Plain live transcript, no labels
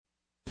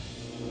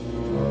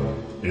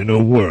In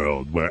a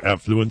world where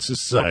affluent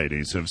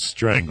societies have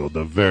strangled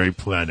the very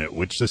planet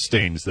which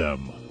sustains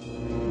them,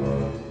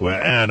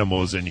 where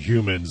animals and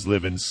humans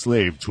live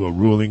enslaved to a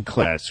ruling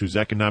class whose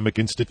economic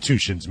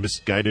institutions,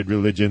 misguided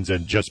religions,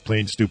 and just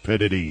plain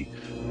stupidity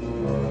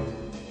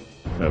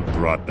have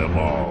brought them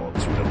all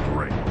to the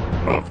brink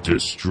of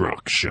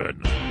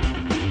destruction.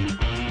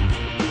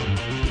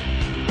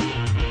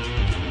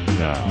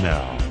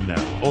 Now,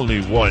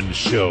 only one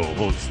show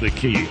holds the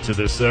key to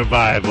the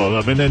survival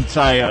of an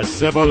entire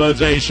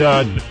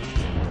civilization.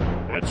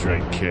 That's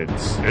right,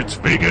 kids. It's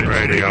Vegan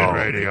Radio.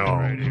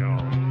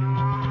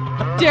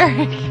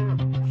 Derek.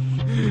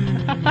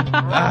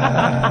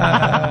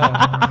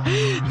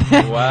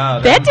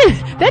 Wow.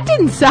 That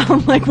didn't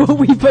sound like what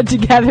we put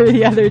together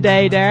the other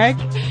day, Derek.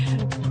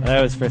 That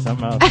was for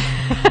something else.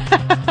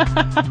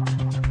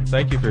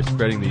 Thank you for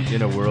spreading the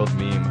In a World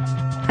meme.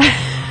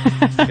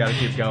 Gotta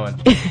keep going.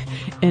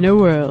 In a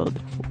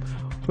world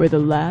where the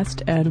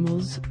last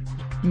animal's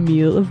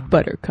meal of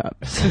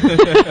buttercups.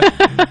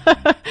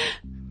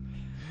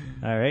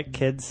 All right,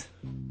 kids.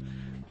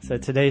 So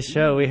today's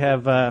show, we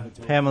have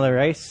Pamela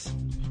Rice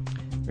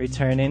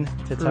returning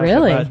to talk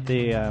about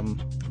the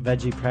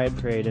Veggie Pride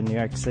Parade in New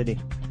York City,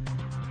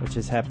 which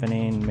is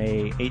happening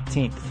May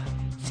 18th.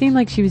 Seemed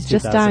like she was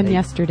just on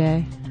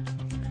yesterday.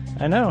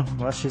 I know.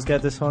 Well, she's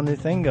got this whole new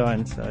thing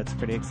going, so it's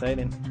pretty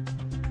exciting.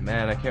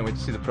 Man, I can't wait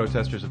to see the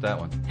protesters at that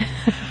one.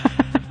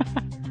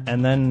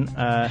 And then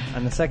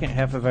on the second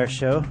half of our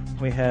show,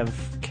 we have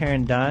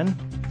Karen Don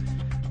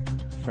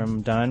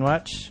from Dawn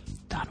Watch.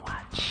 Dawn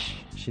Watch.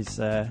 She's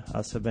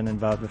also been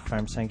involved with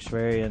Farm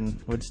Sanctuary and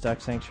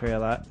Woodstock Sanctuary a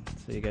lot,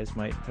 so you guys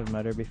might have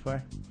met her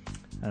before.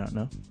 I don't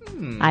know.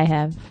 I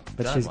have.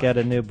 But she's got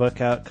a new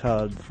book out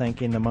called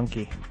Thanking the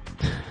Monkey.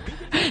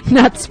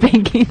 Not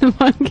Spanking the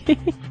Monkey.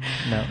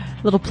 No.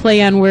 Little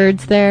play on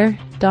words there,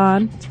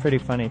 Dawn. It's pretty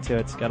funny, too.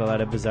 It's got a lot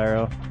of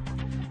bizarro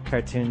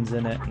cartoons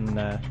in it and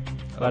a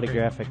lot of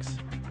graphics.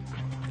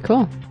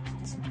 Cool.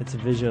 It's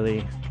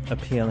visually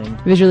appealing.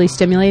 Visually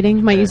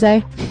stimulating, might you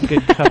say?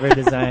 Good cover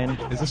design.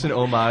 Is this an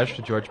homage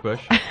to George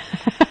Bush?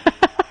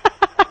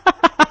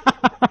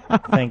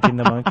 Thanking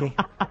the Monkey.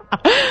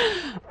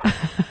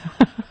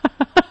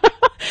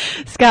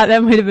 Scott,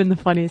 that might have been the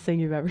funniest thing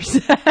you've ever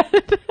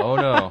said. Oh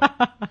no,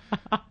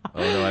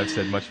 I've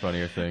said much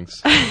funnier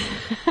things.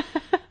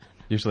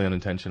 Usually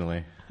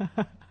unintentionally.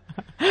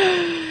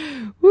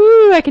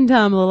 Woo, I can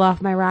tell I'm a little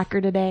off my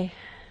rocker today.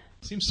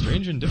 Seems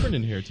strange and different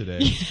in here today.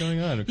 What's going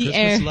on? The Christmas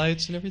air.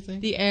 Lights and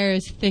everything? The air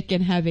is thick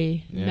and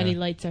heavy. Yeah. Many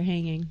lights are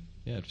hanging.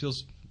 Yeah, it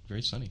feels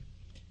very sunny.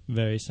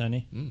 Very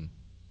sunny.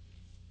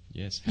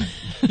 Yes.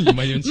 You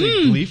might even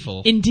say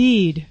gleeful.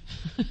 Indeed.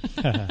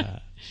 All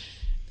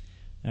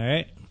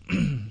right.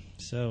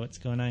 So what's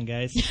going on,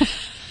 guys?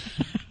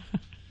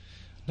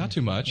 Not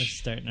too much. Let's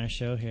start our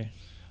show here.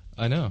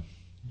 I know.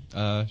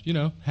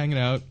 Hanging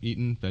out,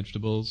 eating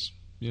vegetables,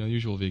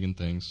 usual vegan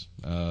things.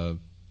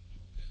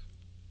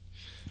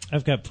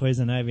 I've got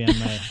poison ivy on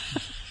my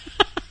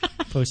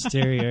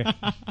posterior.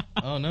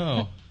 Oh,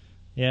 no.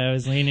 Yeah, I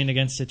was leaning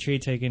against a tree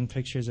taking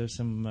pictures of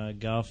some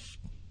golf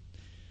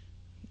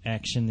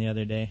action the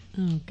other day.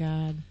 Oh,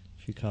 God.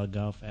 If you call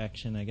golf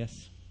action, I guess.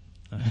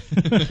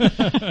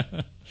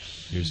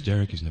 Here's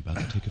Derek. He's about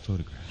to take a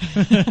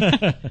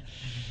photograph.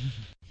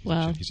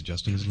 Well, He's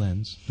adjusting his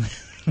lens.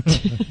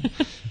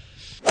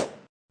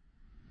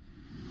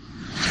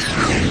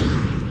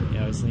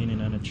 Yeah, I was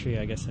leaning on a tree.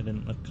 I guess I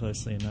didn't look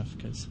closely enough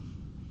because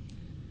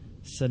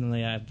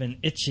suddenly I've been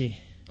itchy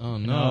Oh,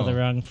 in no. all the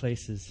wrong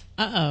places.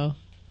 uh-oh.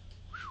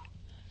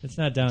 It's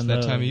not down It's low.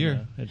 that time of you year.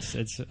 know.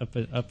 It's up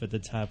at the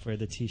top where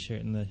the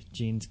t-shirt and the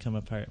jeans come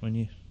apart when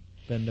you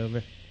bend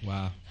over.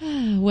 Wow.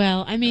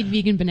 Well, I made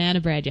vegan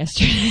banana bread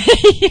yesterday.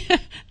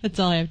 That's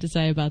all I have to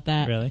say about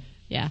that. Really?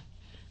 Yeah.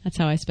 That's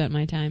how I spent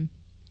my time.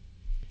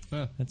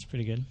 Well, That's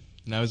pretty good.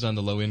 and I was on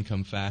the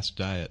low-income fast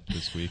diet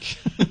this week.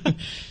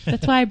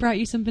 That's why I brought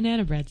you some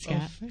banana bread, Oh,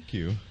 Scott. thank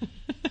you.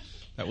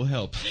 That will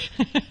help.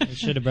 You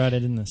should have brought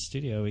it in the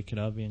studio. We could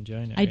all be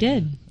enjoying it. I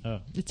did. now. Oh,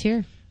 It's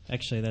here.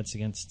 actually, that's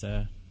against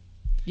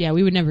Yeah,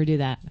 we would never do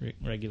that.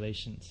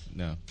 regulations.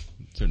 No,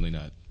 certainly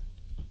not.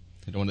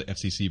 I don't want the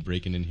FCC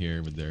breaking in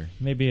here with their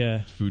Maybe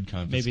food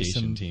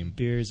confiscation some team.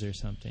 beers or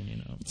something.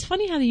 It's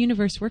funny how the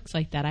universe works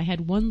like that. I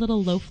had one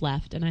little loaf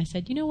left, and I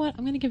said, you know what?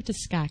 I'm going to give it to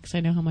Scott because I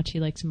know how much he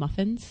likes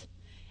muffins.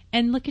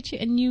 And look at you,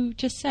 and you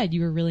just said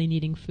you were really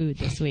needing food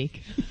this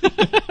week.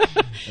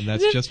 And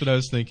that's just what I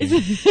was thinking.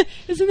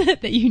 Isn't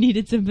it that you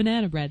needed some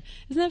banana bread?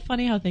 Isn't that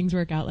funny how things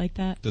work out like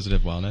that? Does it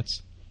have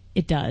walnuts?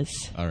 It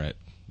does. All right.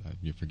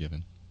 You're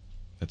forgiven.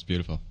 That's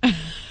beautiful.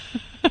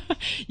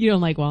 You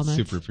don't like walnuts?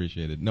 Super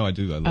appreciated. No, I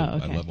do. okay.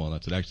 I love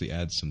walnuts. It actually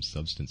adds some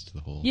substance to the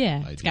whole Yeah,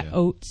 idea. it's got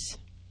oats.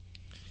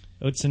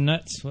 Oats and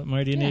nuts. What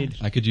more do you Yeah. need?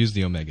 I could use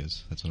the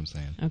omegas. That's what I'm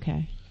saying.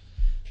 Okay.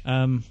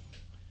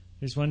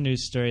 There's one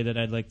news story that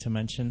I'd like to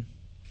mention.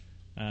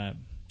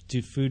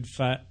 Do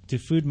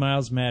food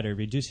miles matter?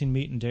 Reducing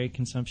meat and dairy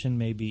consumption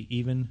may be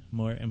even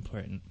more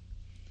important.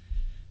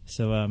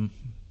 So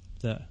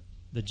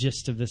the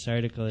gist of this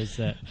article is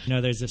that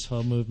there's this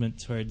whole movement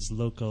towards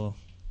local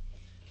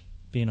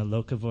being a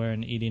locavore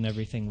and eating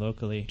everything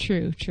locally.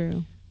 True.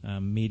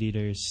 Meat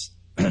eaters,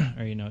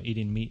 or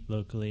eating meat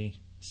locally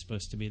is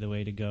supposed to be the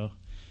way to go.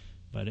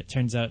 But it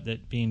turns out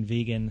that being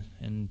vegan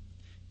and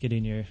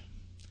getting your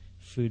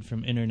food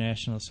from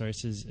international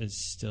sources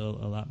is still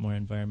a lot more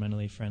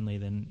environmentally friendly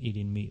than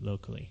eating meat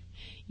locally.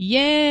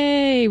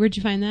 Yay! Where'd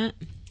you find that?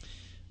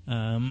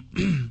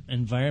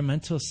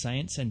 Environmental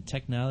Science and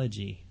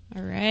Technology.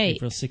 All right.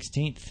 April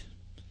 16th.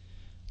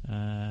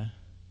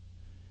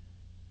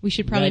 We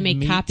should probably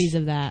make copies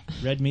of that.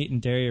 Red meat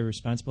and dairy are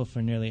responsible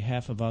for nearly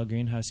half of all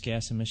greenhouse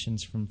gas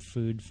emissions from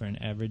food for an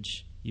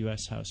average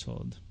U.S.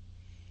 household.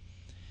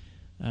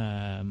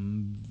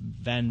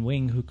 Van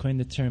Wing, who coined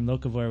the term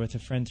locavore with a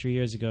friend 3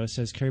 years ago,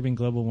 says curbing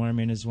global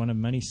warming is one of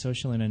many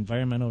social and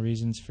environmental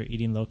reasons for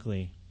eating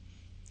locally.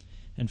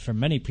 And for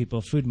many people,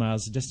 food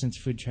miles, the distance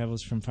food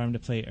travels from farm to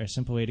plate, are a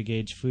simple way to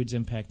gauge food's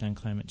impact on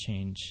climate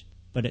change.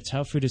 But it's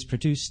how food is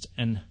produced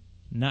and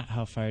not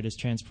how far it is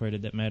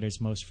transported that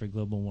matters most for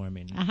global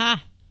warming.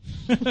 Aha!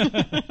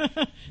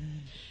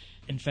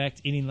 In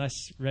fact, eating less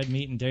red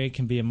meat and dairy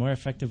can be a more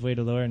effective way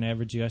to lower an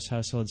average U.S.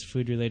 household's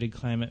food-related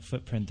climate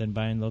footprint than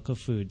buying local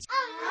foods.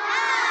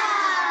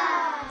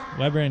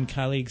 Weber and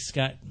colleague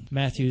Scott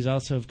Matthews,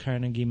 also of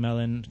Carnegie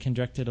Mellon,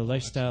 conducted a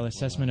lifestyle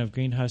assessment of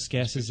greenhouse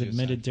gases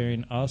emitted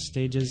during all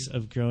stages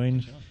of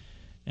growing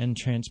and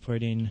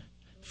transporting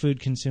food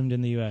consumed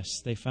in the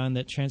U.S. They found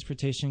that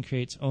transportation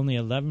creates only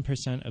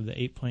 11% of the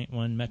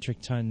 8.1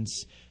 metric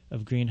tons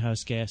of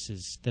greenhouse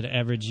gases that an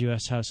average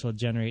U.S. household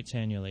generates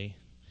annually.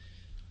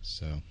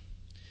 So,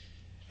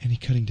 any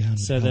cutting down?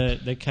 So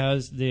the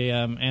cows, the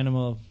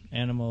animal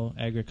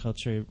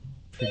agriculture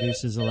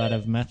produces a lot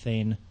of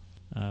methane,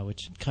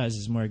 which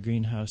causes more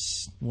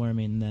greenhouse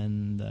warming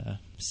than the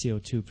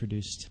CO2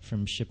 produced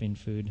from shipping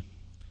food,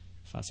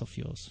 fossil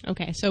fuels.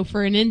 Okay, so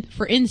for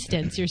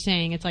instance, you're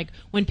saying it's like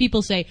when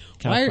people say,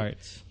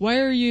 "Why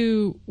are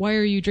you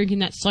drinking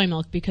that soy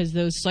milk?" Because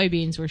those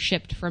soybeans were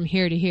shipped from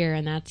here to here,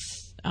 and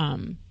that's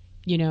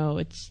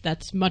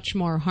that's much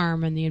more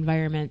harm in the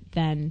environment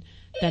than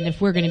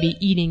if we're going to be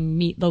eating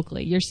meat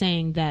locally. You're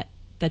saying that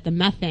the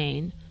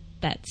methane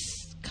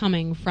that's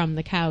coming from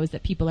the cows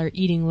that people are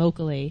eating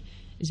locally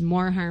is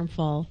more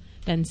harmful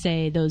than,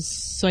 say, those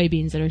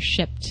soybeans that are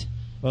shipped.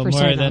 Well, for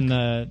more than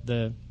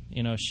the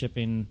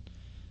shipping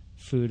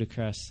food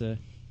across the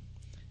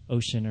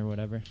ocean or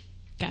whatever.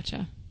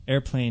 Gotcha.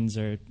 Airplanes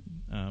are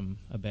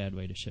a bad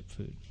way to ship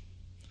food.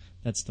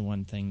 That's the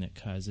one thing that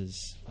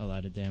causes a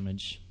lot of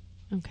damage.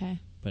 Okay.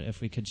 But if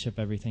we could ship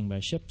everything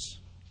by ships.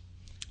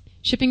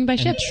 Shipping by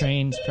ships.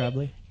 Trains,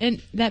 probably.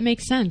 And that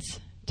makes sense.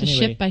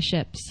 Ship by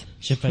ships.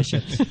 Ship by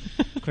ships.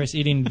 Of course,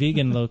 eating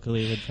vegan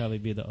locally would probably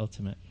be the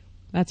ultimate.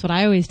 That's what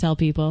I always tell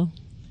people.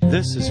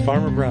 This is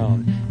Farmer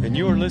Brown, and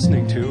you are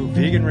listening to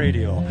Vegan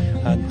Radio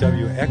on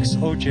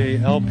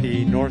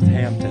WXOJLP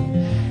Northampton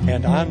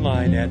and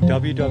online at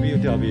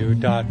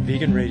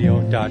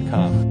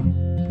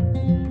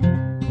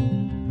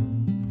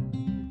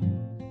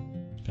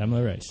www.veganradio.com.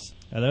 Pamela Rice.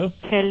 Hello?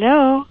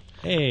 Hello.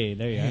 Hey,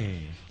 there you are.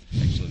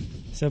 Excellent.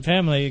 So,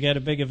 Pamela, you got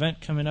a big event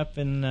coming up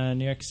in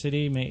New York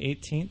City, May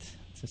 18th.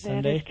 It's a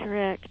Sunday. That is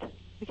correct.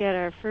 We got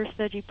our first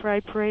Veggie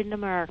Pride Parade in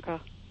America.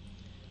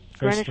 First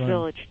Greenwich one.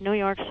 Village, New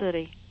York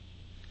City.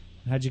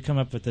 How'd you come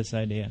up with this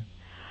idea?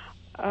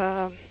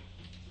 The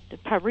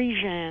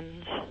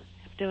Parisians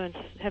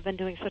have been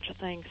doing such a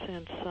thing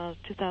since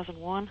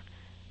 2001,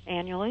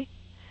 annually.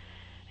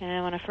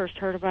 And when I first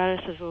heard about it,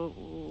 I said, well,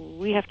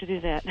 we have to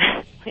do that.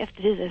 We have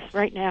to do this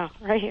right now,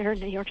 right here in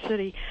New York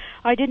City.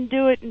 I didn't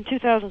do it in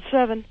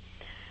 2007,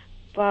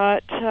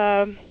 but,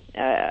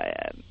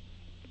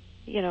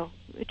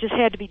 it just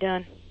had to be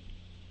done.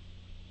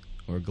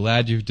 We're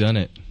glad you've done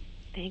it.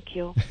 Thank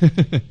you.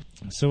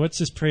 So what's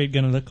this parade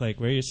going to look like?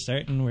 Where are you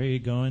starting? Where are you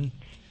going?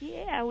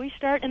 Yeah, we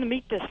start in the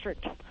meat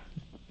district.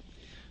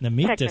 The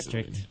meat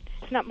district?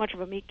 It's not much of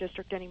a meat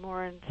district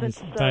anymore. And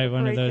since it's by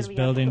one of those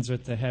buildings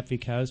with the happy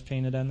cows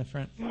painted on the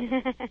front?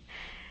 Yeah,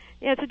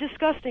 it's a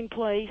disgusting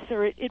place,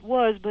 or it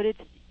was, but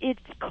it's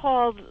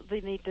called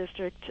the meat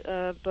district.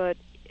 But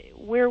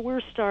where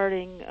we're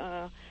starting,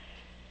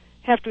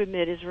 have to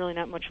admit, is really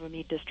not much of a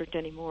meat district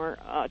anymore.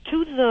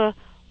 To the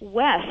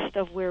west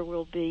of where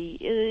we'll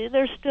be,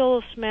 there's still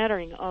a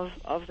smattering of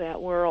that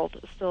world,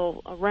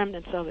 still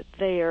remnants of it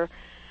there.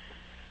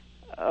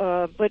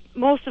 But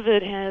most of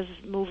it has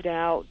moved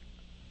out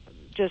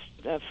just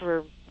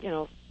for,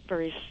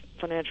 various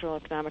financial,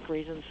 economic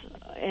reasons.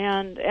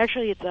 And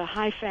actually, it's a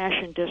high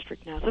fashion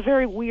district now. It's a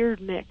very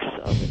weird mix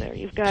over there.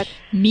 You've got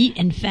meat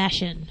and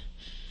fashion.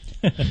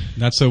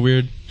 Not so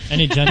weird.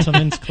 Any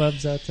gentlemen's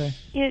clubs out there?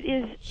 It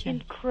is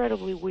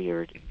incredibly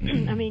weird.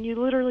 I mean,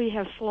 you literally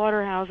have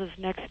slaughterhouses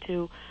next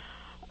to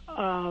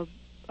the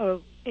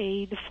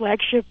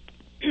flagship,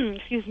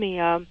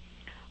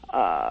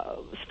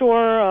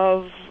 store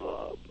of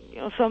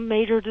some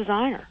major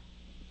designer.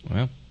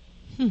 Well.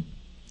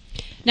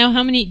 Now,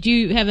 how many? Do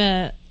you have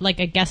a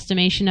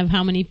guesstimation of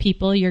how many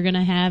people you're going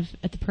to have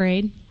at the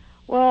parade?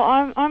 Well,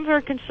 I'm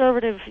very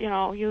conservative,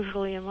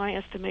 usually in my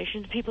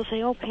estimation. People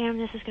say, "Oh, Pam,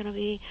 this is going to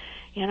be,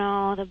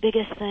 the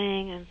biggest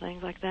thing," and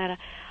things like that.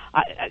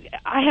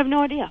 I have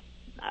no idea.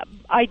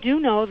 I do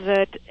know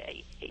that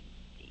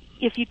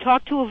if you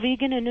talk to a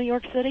vegan in New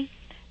York City,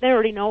 they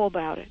already know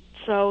about it.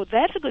 So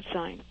that's a good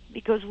sign,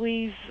 because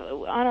we've,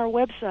 on our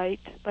website,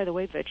 by the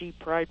way,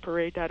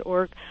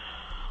 veggieprideparade.org,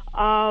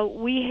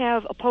 we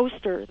have a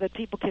poster that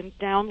people can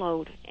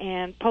download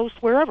and post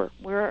wherever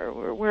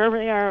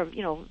they are,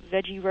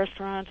 veggie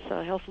restaurants,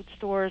 health food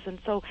stores, and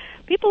so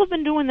people have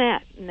been doing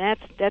that, and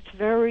that's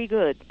very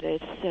good.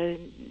 It's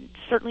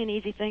certainly an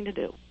easy thing to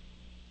do.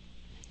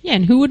 Yeah,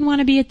 and who wouldn't want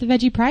to be at the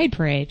Veggie Pride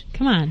Parade?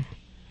 Come on.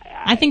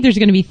 I think there's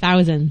going to be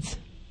thousands.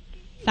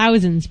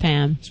 Thousands,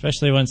 Pam.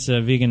 Especially once the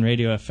vegan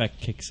radio effect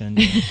kicks in.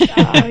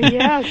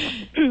 Yes.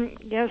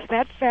 Yes,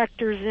 that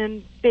factors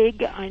in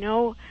big, I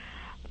know.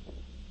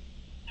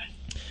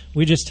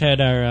 We just had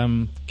our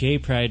gay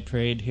pride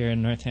parade here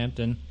in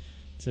Northampton.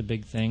 It's a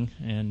big thing,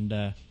 and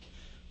I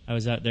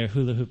was out there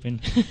hula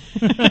hooping.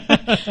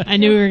 I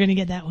knew we were going to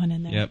get that one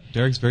in there. Yep,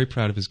 Derek's very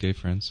proud of his gay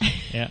friends.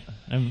 Yeah,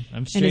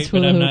 I'm straight,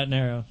 but I'm not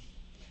narrow.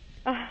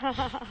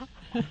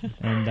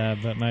 And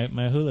but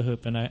my hula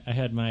hoop, and I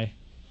had my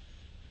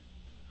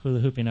hula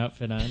hooping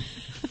outfit on.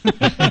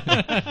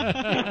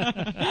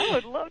 I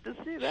would love to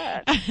see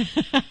that.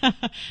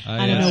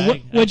 I don't know.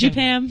 Would you,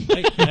 Pam?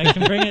 I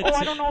can bring it.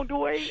 I don't know.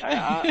 Do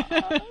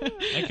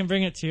I can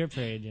bring it to your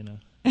parade,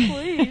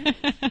 Please.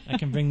 I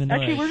can bring the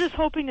noise. Actually, we're just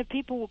hoping that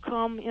people will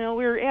come.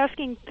 We're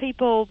asking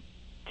people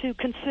to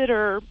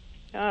consider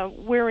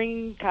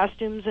wearing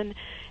costumes and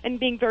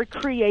being very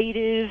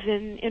creative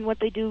in what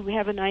they do. We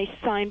have a nice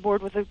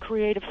signboard with a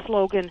creative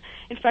slogan.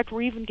 In fact,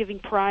 we're even giving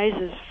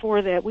prizes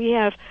for that. We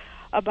have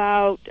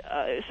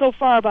so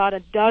far about a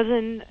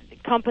dozen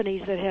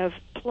companies that have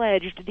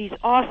pledged these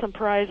awesome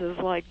prizes,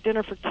 like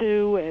Dinner for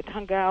Two at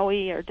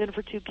Hungawi, or Dinner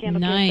for Two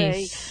Candle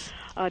Cafe,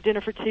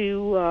 Dinner for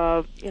Two,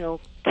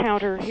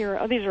 Counter here.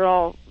 These are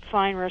all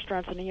fine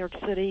restaurants in New York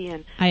City,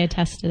 and I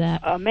attest to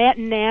that. Matt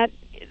and Nat,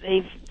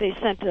 they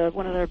sent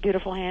one of their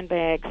beautiful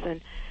handbags,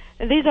 and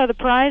these are the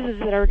prizes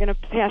that are going to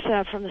pass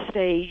out from the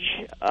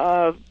stage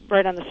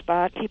right on the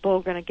spot. People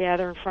are going to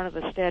gather in front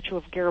of the statue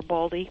of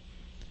Garibaldi.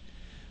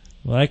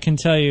 Well, I can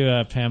tell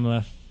you,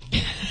 Pamela,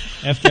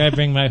 after I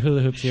bring my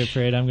hula hoop to your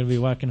parade, I'm going to be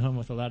walking home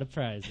with a lot of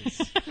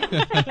prizes.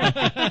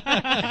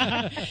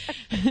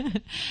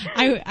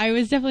 I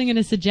was definitely going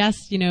to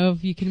suggest,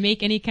 if you can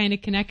make any kind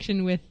of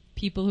connection with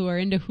people who are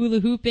into hula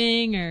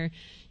hooping, or,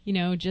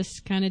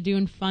 just kind of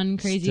doing fun,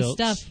 crazy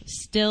stuff.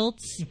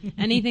 Stilts.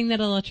 Anything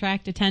that'll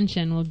attract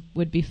attention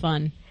would be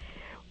fun.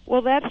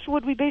 Well, that's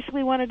what we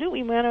basically want to do.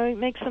 We want to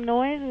make some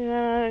noise.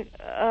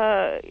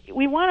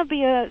 We want to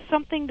be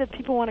something that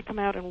people want to come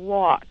out and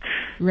watch.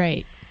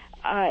 Right.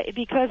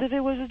 Because if it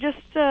was just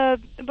a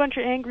bunch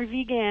of angry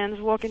vegans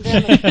walking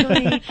down the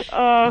street,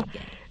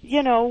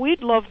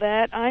 we'd love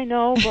that. I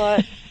know,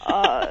 but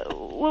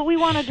what we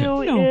want to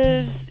do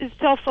is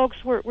tell folks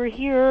we're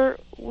here.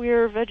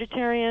 We're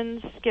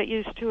vegetarians. Get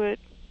used to it.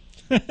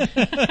 You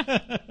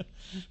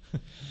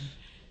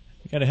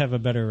got to have a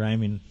better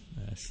rhyming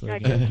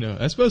slogan. No,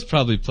 I suppose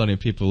probably plenty of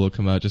people will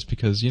come out just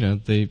because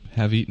they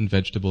have eaten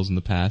vegetables in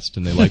the past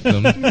and they like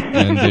them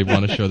and they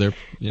want to show their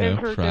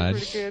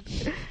pride.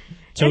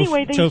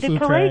 Anyway, the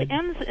parade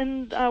ends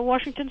in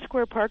Washington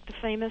Square Park, the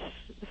famous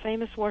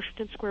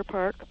Washington Square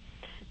Park,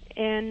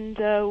 and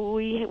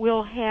we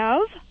will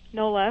have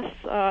no less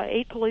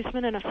 8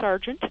 policemen and a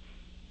sergeant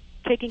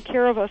taking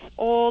care of us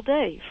all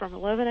day from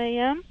 11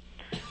 a.m.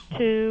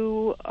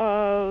 to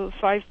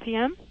 5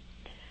 p.m.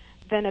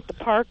 Then at the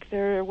park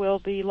there will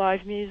be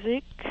live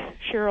music.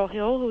 Cheryl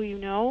Hill, who you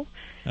know.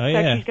 Oh,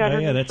 yeah. She's got her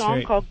new song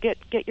right. called Get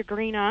Your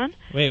Green On.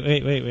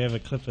 Wait. We have a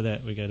clip of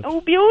that.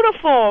 Oh,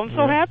 beautiful. I'm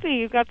so happy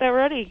you got that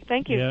ready.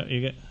 Thank you.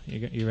 Yeah,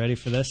 you ready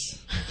for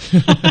this?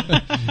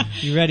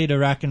 You ready to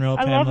rock and roll,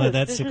 Pamela?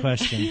 That's the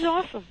question. She's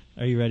awesome.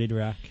 Are you ready to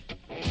rock?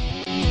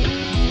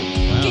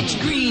 Wow. Get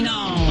your green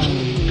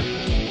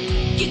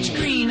on. Get your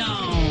green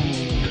on.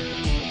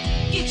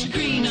 Get your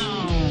green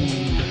on.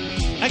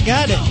 I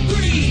got it.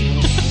 Green.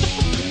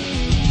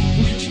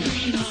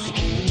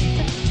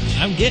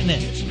 I'm getting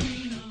it.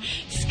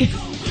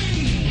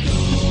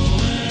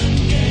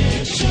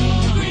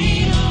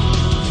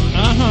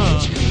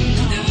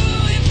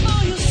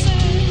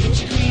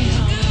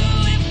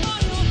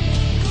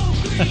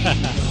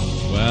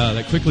 Wow,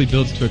 that quickly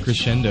builds to a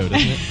crescendo,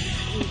 doesn't it?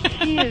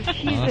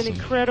 She's awesome. An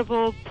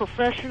incredible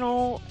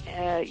professional,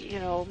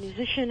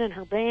 musician in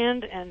her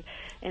band, and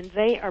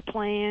they are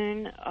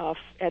playing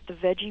at the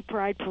Veggie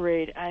Pride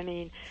Parade. I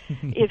mean,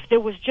 if there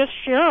was just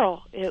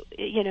Cheryl,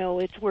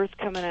 it's worth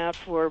coming out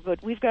for.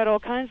 But we've got all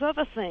kinds of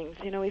other things.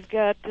 We've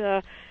got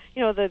the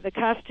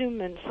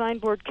costume and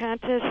signboard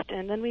contest,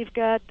 and then we've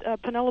got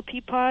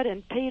Penelope Pod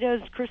and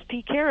Peda's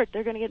Crispy Carrot.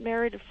 They're going to get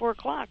married at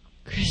 4:00.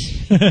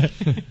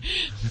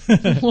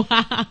 Wow.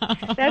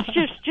 That's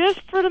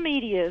just for the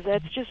media.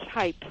 That's just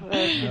hype.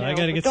 I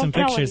got to get some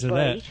pictures of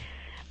that.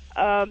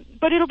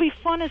 But it'll be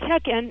fun as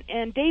heck.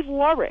 And Dave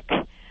Warwick,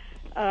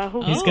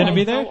 He's going to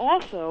be there?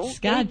 Also,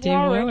 Scott Dave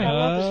Warwick, I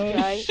love this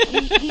guy.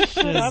 He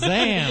stood up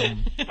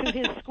to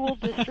his school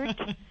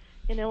district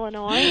in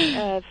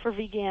Illinois for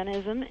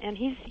veganism, and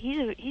he's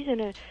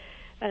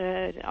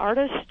an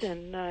artist,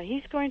 and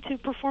he's going to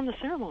perform the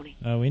ceremony.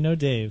 Oh, we know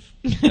Dave.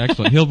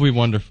 Excellent. He'll be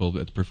wonderful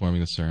at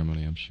performing the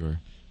ceremony, I'm sure.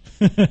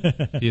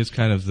 He is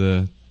kind of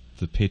the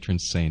patron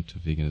saint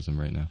of veganism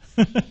right now.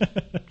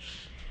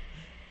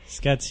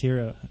 Scott's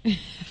hero. He's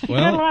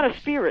got a lot of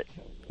spirit.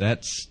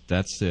 That's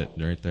it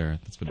right there.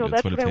 That's what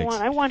it I takes.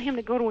 want. I want him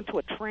to go into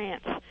a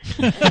trance.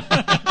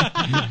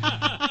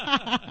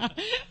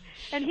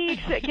 And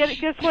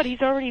guess what?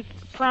 He's already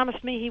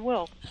promised me he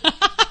will.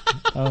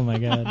 Oh my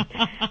God!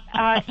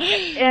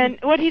 And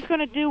what he's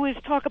going to do is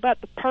talk about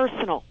the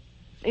personal.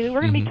 We're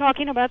going to be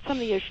talking about some of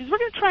the issues. We're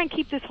going to try and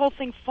keep this whole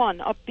thing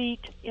fun, upbeat.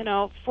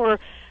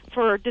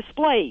 For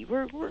display.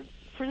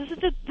 This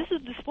is a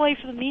display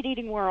for the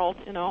meat-eating world.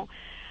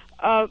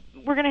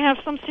 We're going to have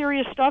some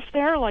serious stuff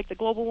there, like the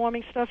global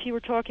warming stuff you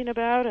were talking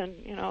about, and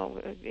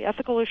the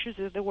ethical issues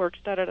of the works.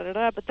 But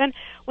then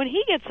when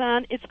he gets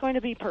on, it's going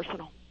to be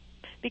personal,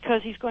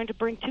 because he's going to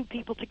bring two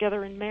people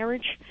together in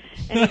marriage,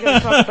 and he's going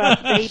to talk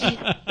about babies,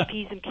 the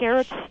peas and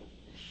carrots.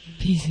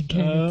 Peas and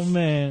carrots. Oh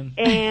man!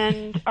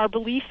 And our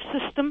belief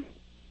system,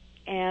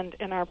 and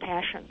our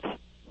passions.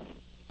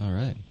 All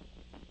right.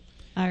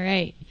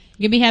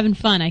 You're gonna be having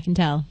fun, I can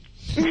tell.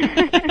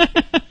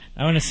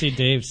 I want to see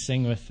Dave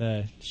sing with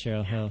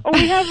Cheryl Hill. Oh,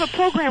 we have a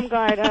program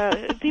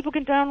guide. People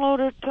can download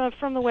it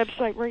from the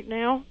website right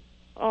now,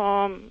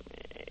 and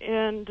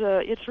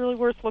it's really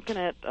worth looking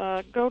at.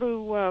 Go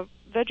to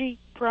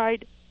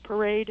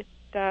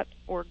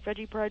VeggiePrideParade.org,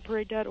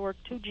 VeggiePrideParade.org,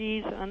 2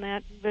 G's on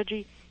that,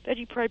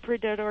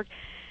 VeggiePrideParade.org,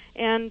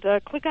 and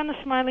click on the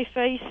smiley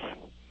face,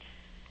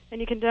 and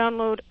you can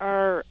download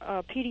our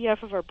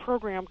PDF of our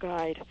program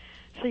guide.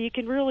 So you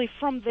can really,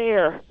 from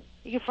there,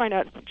 you can find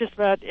out just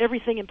about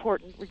everything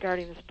important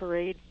regarding this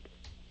parade.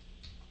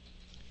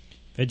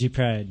 Veggie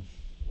Pride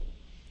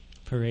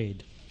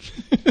Parade.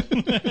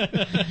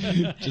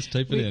 Just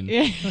type it in.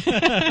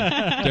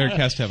 Derek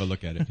has to have a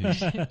look at it. He's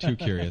too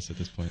curious at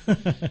this point.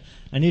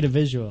 I need a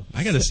visual.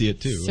 I got to see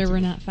it too. Server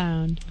not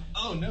found.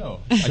 Oh no!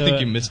 I think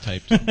you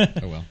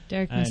mistyped. Oh well.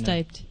 Derek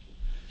mistyped.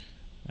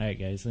 All right,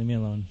 guys, leave me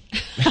alone.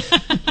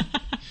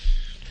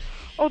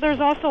 Oh,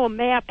 there's also a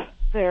map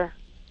there.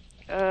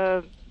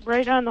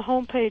 Right on the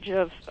homepage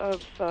of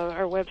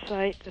our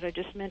website that I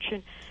just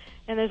mentioned,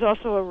 and there's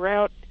also a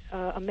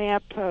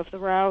map of the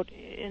route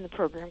in the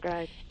program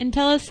guide. And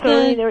tell us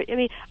I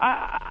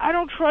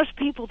don't trust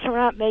people to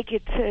not make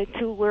it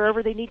to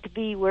wherever they need to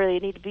be, where they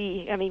need to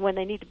be. When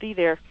they need to be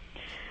there.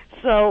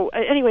 So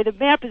anyway, the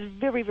map is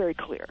very, very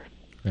clear.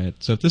 Right.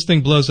 So if this thing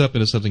blows up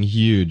into something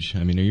huge,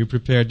 are you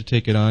prepared to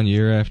take it on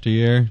year after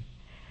year?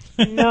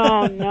 No,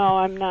 I'm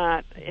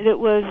not.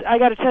 I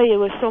got to tell you, it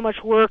was so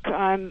much work.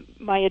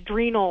 My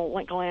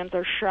adrenal glands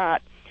are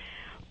shot.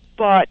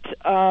 But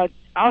I'll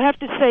have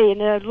to say,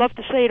 and I'd love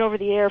to say it over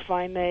the air if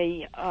I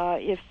may,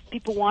 if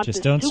people want this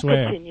to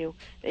continue,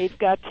 they've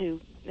got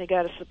to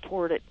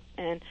support it,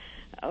 and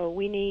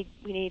we need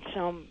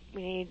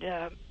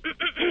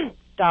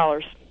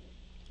dollars.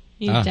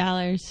 You need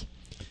dollars.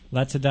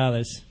 Lots of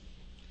dollars.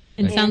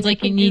 And it sounds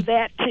like you need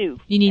that too.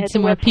 You need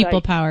some more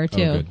people power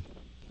too. Oh, good.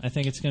 I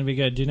think it's going to be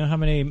good. Do you know how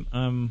many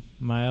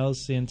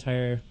miles the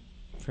entire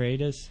parade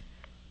is?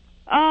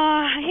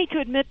 I hate to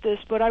admit this,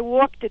 but I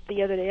walked it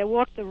the other day. I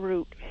walked the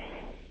route,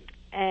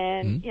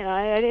 and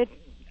I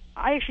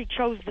actually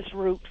chose this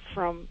route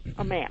from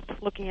a map,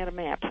 looking at a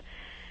map.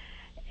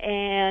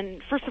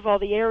 And first of all,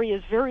 the area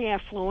is very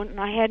affluent,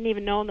 and I hadn't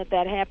even known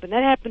that happened.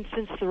 That happened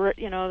since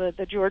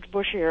the George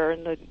Bush era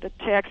and the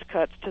tax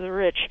cuts to the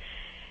rich.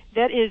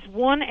 That is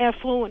one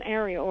affluent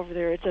area over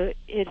there.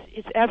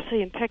 It's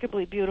absolutely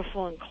impeccably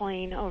beautiful and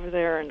clean over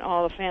there, and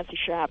all the fancy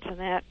shops and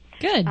that.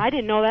 Good. I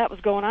didn't know that was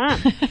going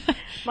on.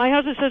 My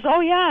husband says, "Oh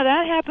yeah,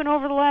 that happened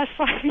over the last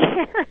 5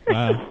 years."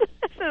 Wow.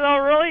 I said, "Oh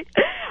really?"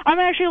 I'm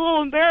actually a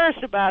little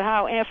embarrassed about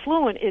how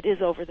affluent it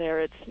is over there.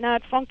 It's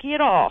not funky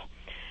at all.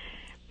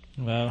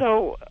 Wow.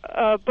 So,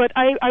 but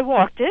I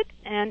walked it,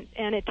 and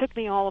it took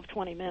me all of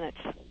 20 minutes.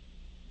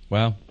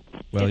 Wow.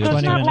 Well,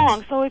 it's not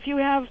long, so if you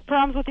have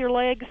problems with your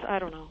legs, I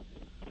don't know.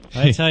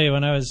 I tell you,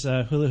 when I was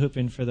hula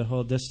hooping for the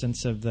whole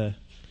distance of the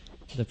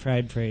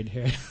Pride Parade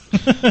here,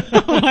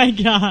 oh my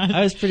God,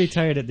 I was pretty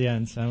tired at the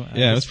end. So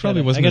it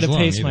probably wasn't. I got to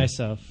pace either.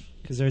 myself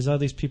because there's all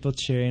these people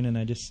cheering, and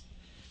I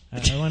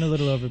went a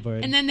little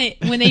overboard. And then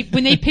when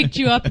they picked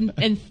you up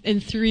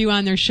and threw you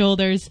on their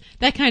shoulders,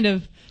 that kind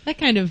of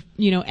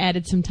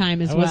added some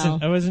time as well.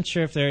 I wasn't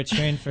sure if they were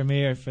cheering for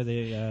me or for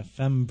the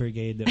Femme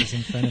Brigade that was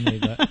in front of me,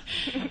 but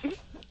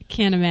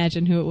can't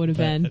imagine who it would have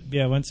been.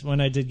 Yeah, when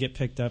I did get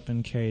picked up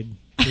and carried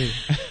to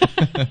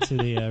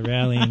the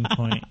rallying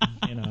point,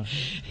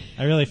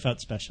 I really felt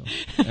special.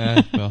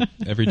 Well,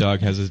 every dog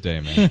has his day,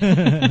 man.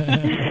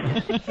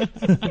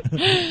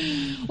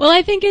 Well,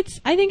 I think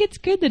it's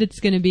good that it's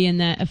going to be in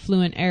that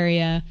affluent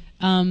area,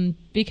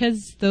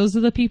 because those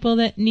are the people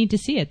that need to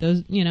see it.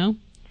 Those, I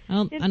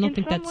don't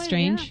think that's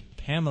strange. Yeah.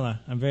 Pamela,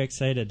 I'm very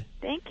excited.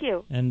 Thank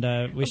you. And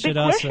we should big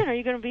also. Question: Are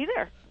you going to be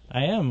there?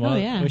 I am. Well,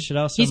 yeah. We should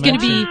also. He's going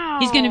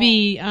to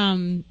be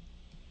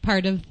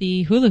part of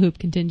the hula hoop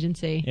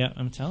contingency. Yeah,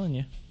 I'm telling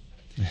you.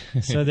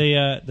 So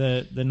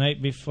the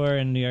night before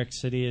in New York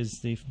City is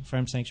the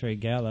Farm Sanctuary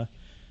Gala.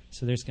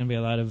 So there's going to be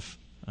a lot of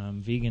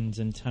vegans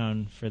in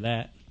town for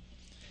that.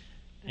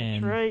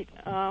 That's right.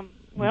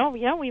 Well,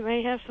 yeah, we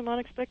may have some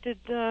unexpected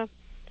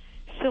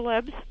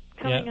celebs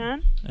coming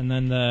on. And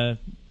then the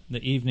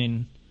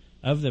evening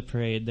of the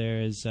parade,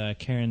 there is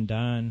Karen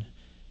Don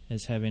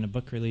is having a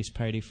book release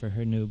party for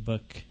her new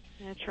book.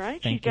 That's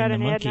right. Thanking She's got the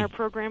an ad Monkey. in our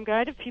program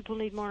guide if people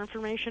need more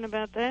information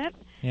about that.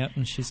 Yep,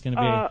 and she's going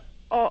to be...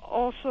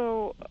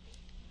 Also,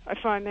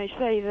 if I may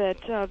say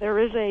that there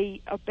is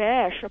a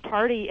bash, a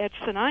party at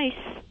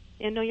Sinise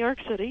in New York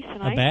City.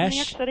 Sinise in New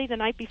York City the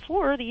night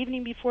before, the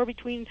evening before,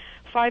 between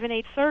 5 and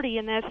 8:30,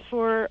 and that's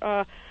for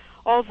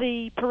all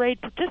the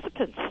parade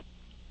participants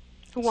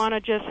who want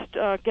to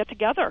just get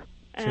together.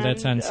 So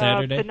that's on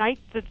Saturday?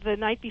 The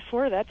night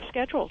before, that's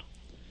scheduled.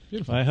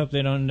 Beautiful. Well, I hope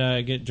they don't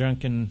get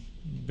drunk and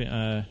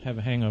have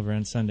a hangover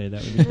on Sunday.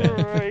 That would be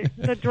bad. Right.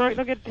 They'll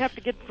have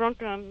to get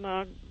drunk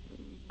on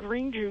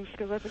green juice,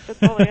 because I think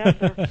that's all they have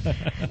there.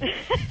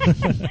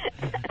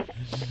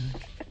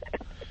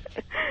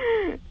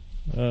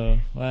 Oh,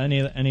 well,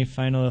 any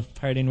final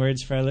parting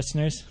words for our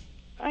listeners?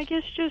 I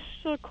guess just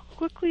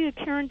quickly,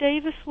 Karen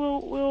Davis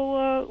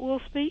will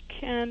speak,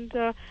 and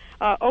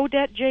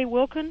Odette J.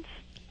 Wilkins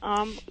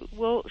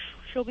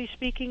she'll be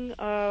speaking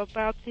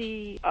about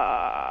the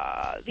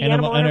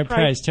Animal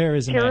Enterprise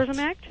Terrorism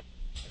Act.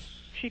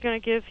 She's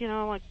going to give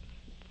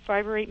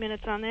 5 or 8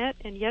 minutes on that,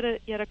 and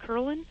Yetta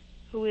Curlin,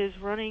 who is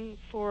running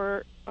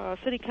for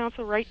city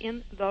council right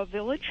in the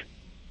village.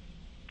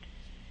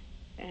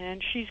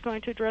 And she's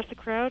going to address the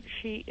crowd.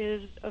 She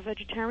is a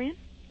vegetarian.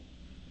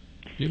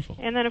 Beautiful.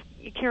 And then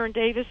Karen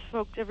Davis,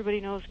 folks,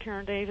 everybody knows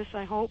Karen Davis,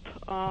 I hope,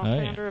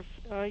 founder of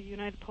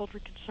United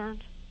Poultry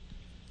Concerns.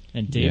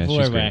 And Dave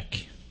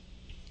Lorbeck.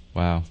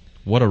 Wow.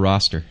 What a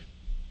roster.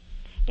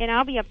 And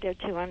I'll be up there,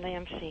 too. I'm the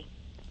MC.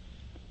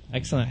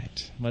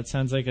 Excellent. Well, it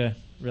sounds like a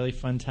really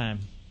fun time.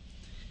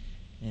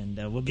 And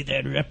we'll be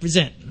there to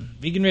represent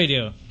Vegan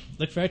Radio.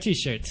 Look for our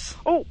T-shirts.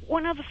 Oh,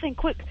 one other thing,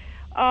 quick.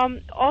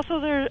 Also,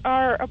 there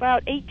are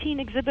about 18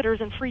 exhibitors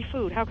and free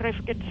food. How could I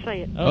forget to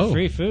say it? Oh,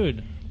 free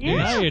food. Yeah.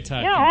 Now you're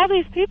talking. Yeah, all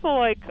these people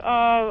like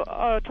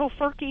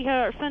Tofurky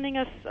are sending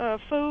us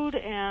food,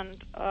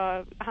 and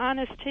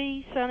Hannes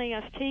Tea sending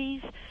us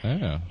teas.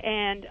 Oh.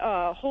 And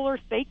Whole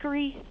Earth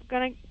Bakery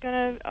gonna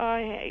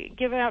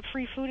give out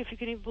free food, if you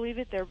can even believe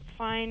it. They're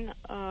fine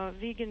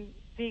vegan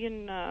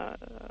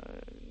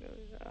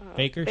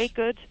bakers? Baked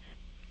goods.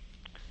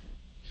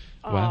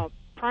 Wow.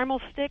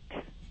 Primal Stick.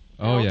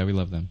 Oh, yeah, we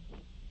love them.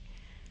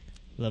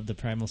 Love the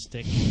Primal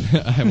Stick.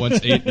 I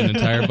once ate an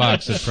entire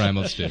box of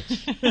Primal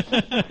Sticks.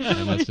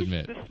 I must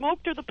admit. The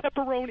smoked or the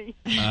pepperoni?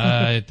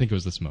 I think it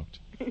was the smoked.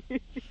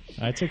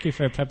 I took you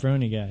for a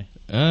pepperoni guy.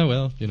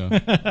 Well,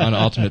 on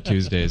alternate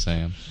Tuesdays I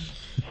am.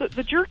 So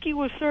the jerky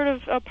was sort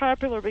of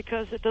popular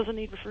because it doesn't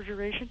need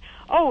refrigeration.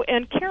 Oh,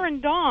 and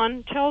Karen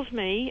Dawn tells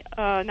me,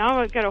 now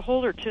I've got to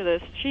hold her to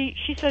this,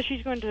 she says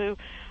she's going to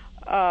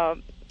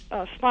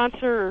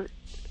sponsor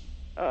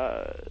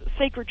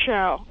Sacred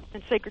Chow,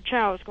 and Sacred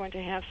Chow is going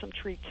to have some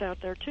treats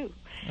out there too.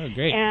 Oh,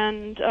 great.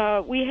 And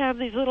we have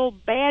these little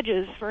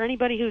badges for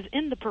anybody who's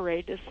in the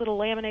parade, this little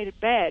laminated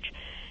badge.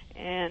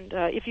 And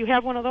if you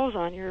have one of those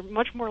on, you're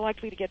much more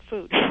likely to get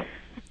food.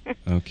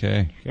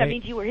 Okay. That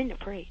means you were in the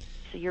parade,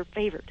 so you're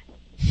favored.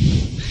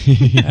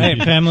 All right,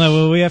 Pamela,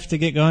 well, we have to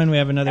get going. We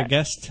have another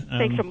guest.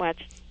 Thanks so much.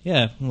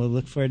 Yeah, we'll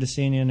look forward to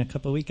seeing you in a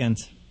couple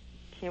weekends.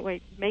 Can't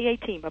wait. May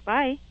 18th.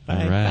 Bye-bye. Bye.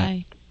 All right.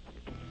 Bye.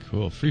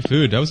 Cool. Free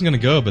food. I wasn't going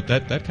to go, but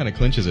that kind of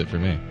clinches it for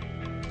me,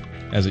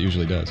 as it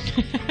usually does.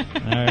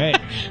 All right.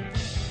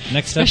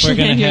 Next up, Especially we're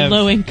going in to your have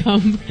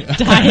low-income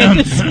diet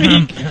this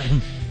week.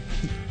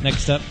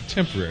 Next up,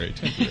 Temporary.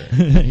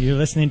 you're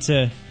listening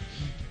to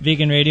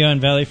Vegan Radio on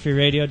Valley Free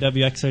Radio,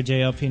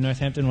 WXOJLP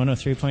Northampton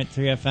 103.3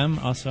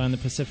 FM, also on the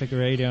Pacifica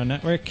Radio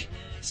Network,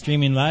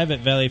 streaming live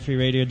at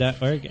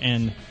valleyfreeradio.org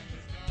and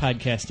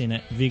podcasting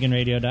at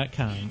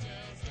veganradio.com.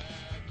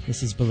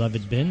 This is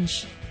Beloved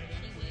Binge,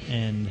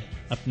 and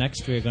up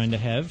next we're going to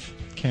have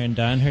Karen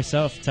Don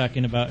herself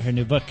talking about her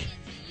new book,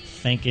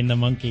 Thanking the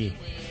Monkey.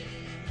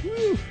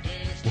 Woo!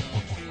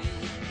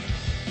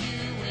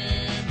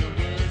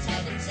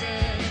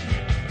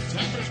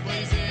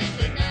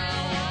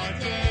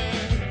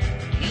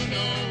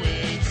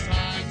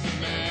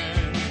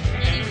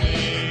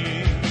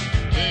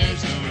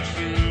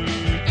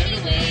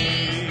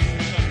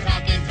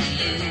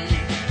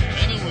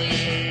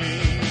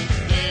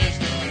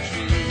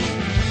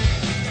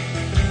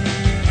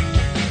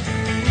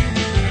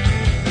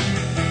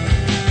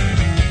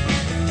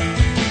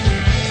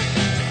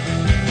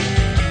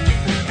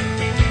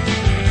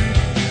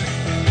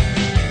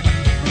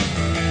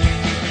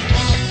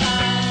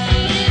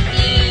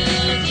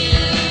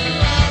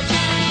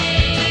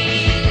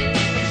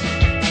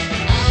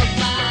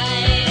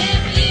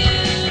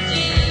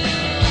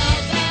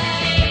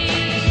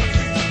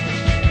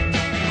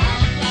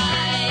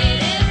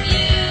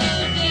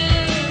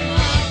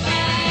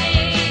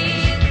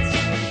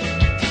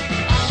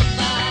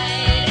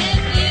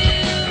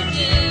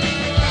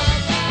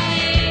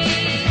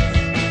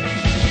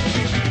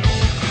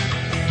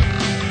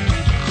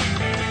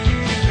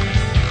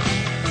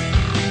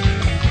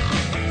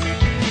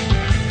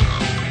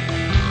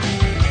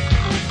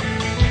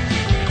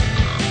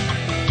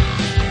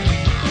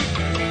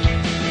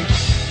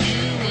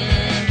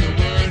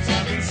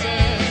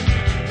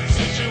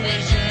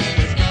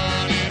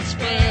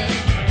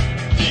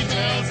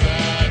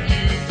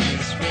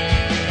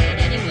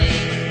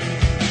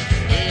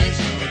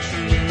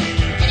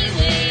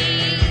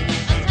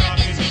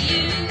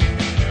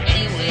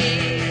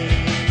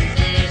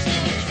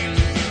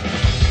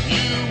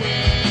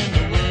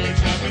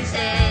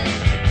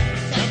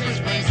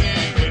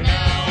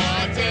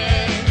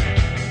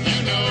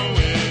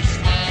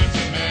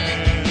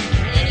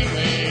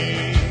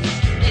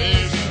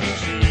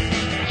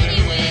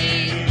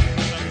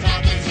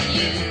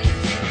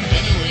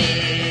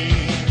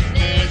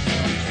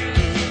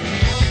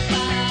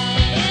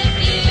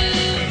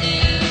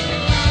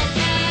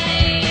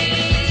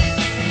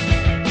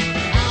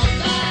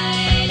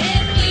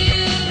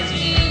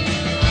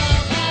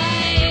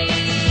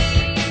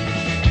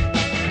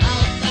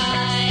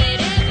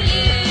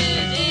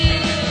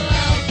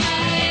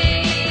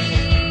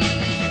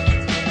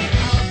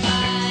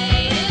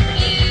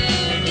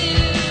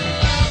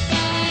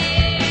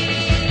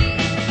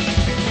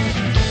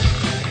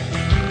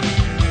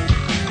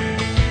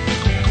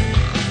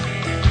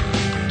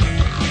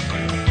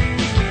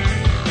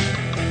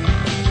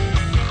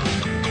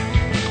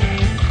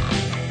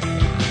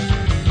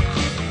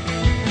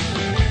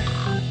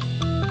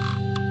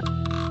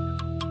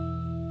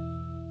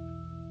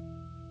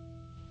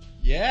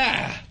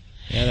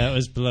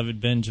 was Beloved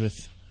Binge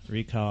with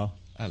Recall.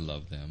 I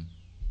love them.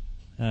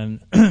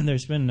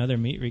 There's been another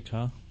meat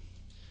recall.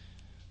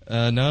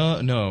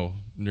 No,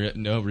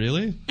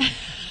 really?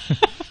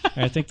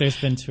 I think there's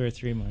been 2 or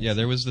 3 more. Yeah,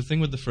 there was the thing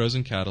with the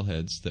frozen cattle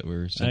heads that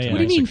were sent to What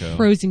do Mexico. you mean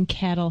frozen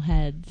cattle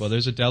heads? Well,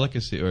 there's a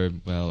delicacy,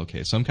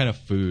 some kind of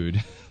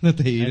food that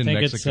they eat in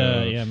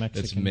Mexico.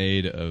 Mexican. It's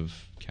made of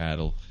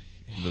cattle.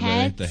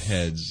 Heads? The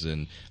heads,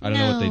 and I don't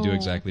know what they do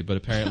exactly, but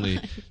apparently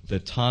the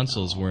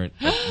tonsils weren't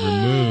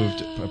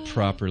removed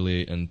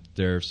properly, and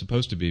they're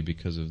supposed to be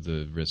because of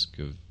the risk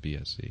of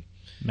BSE.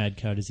 Mad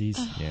cow disease.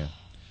 Yeah.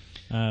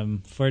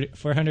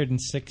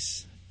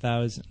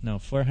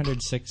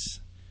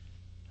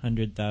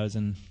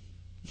 406,000.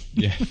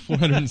 Yeah,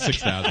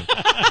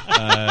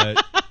 406,000.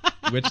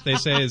 Which they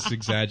say is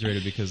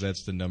exaggerated because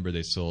that's the number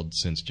they sold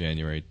since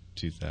January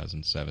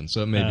 2007.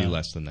 So it may be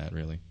less than that,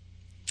 really.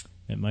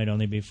 It might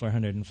only be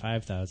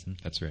 405,000.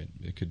 That's right.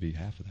 It could be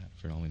half of that,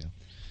 for all we know.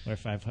 Or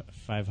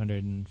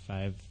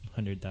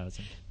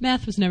 500,000.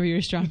 Math was never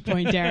your strong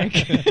point, Derek.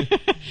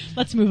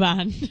 Let's move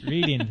on.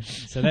 Reading.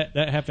 So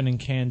that happened in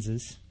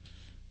Kansas.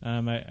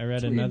 I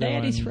read another where your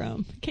daddy's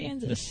one from,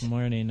 Kansas. this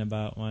morning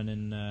about one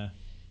in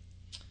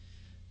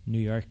New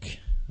York.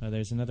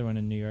 There's another one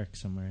in New York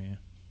somewhere, yeah.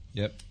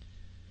 Yep.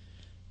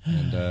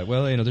 And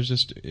there's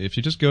just if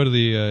you just go to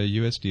the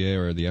USDA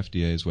or the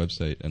FDA's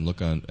website and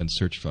look on and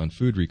search on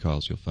food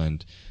recalls, you'll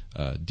find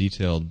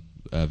detailed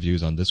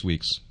views on this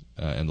week's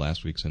and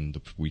last week's and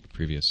the week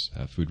previous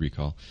food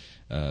recall.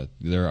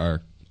 There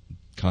are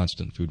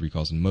constant food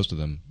recalls, and most of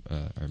them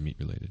are meat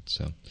related.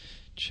 So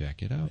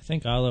check it out. I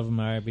think all of them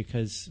are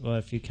because, well,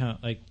 if you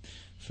count like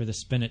for the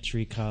spinach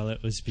recall,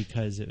 it was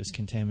because it was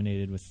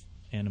contaminated with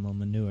animal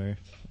manure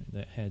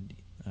that had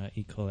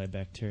E. coli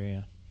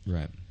bacteria.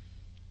 Right.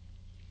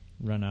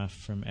 Runoff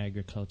from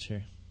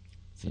agriculture.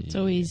 So it's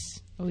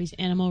always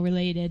animal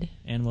related.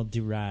 Animal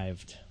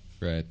derived.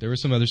 Right. There were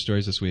some other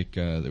stories this week.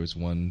 There was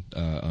one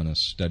on a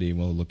study.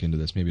 We'll look into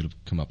this. Maybe it'll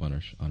come up on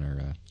our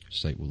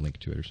site. We'll link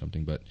to it or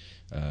something. But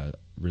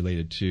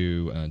related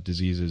to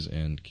diseases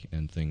and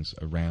things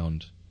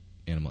around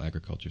animal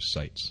agriculture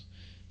sites.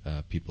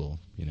 People,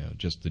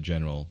 just the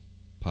general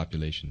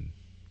population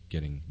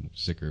getting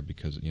sicker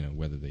because,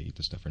 whether they eat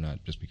the stuff or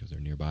not, just because they're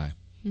nearby.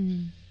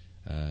 Mm-hmm.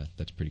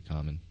 That's pretty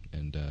common,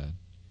 and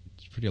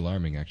it's pretty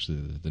alarming,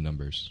 actually, the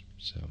numbers.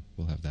 So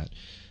we'll have that.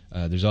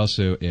 There's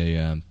also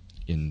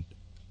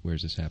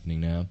where's this happening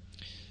now?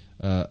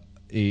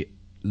 A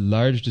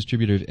large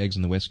distributor of eggs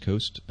on the West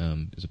Coast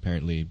has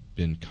apparently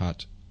been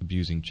caught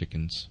abusing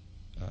chickens,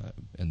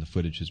 and the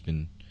footage has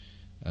been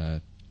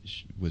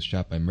was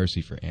shot by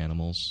Mercy for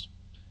Animals,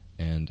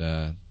 and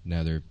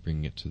now they're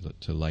bringing it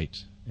to light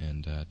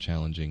and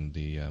challenging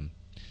the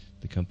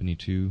company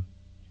to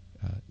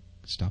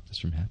stop this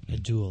from happening. A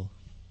duel.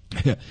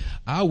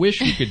 I wish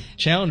we could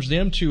challenge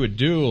them to a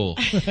duel.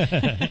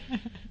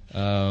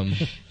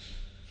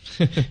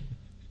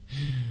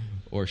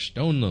 Or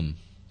stone them.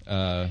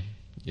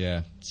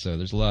 Yeah, so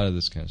there's a lot of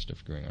this kind of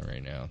stuff going on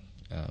right now.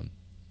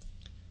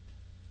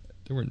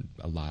 There weren't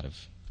a lot of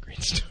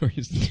great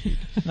stories this week.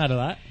 Not a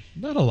lot?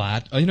 Not a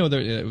lot.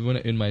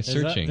 In my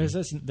searching...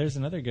 There's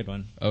another good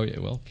one. Oh, yeah,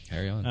 well,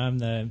 carry on.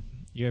 The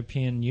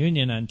European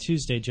Union on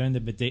Tuesday joined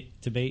the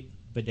debate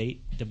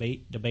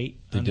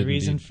on the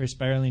reason for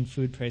spiraling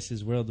food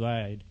prices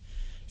worldwide,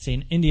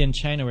 saying India and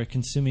China were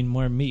consuming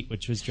more meat,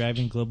 which was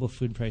driving global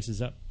food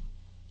prices up.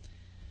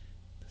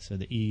 So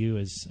the EU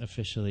is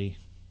officially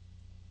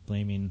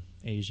blaming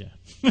Asia.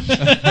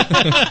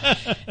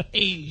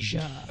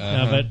 Asia.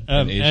 No, but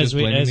as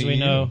we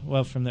know,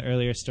 well, from the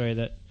earlier story,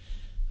 that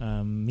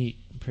meat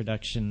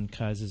production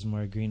causes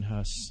more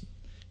greenhouse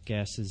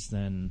gases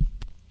than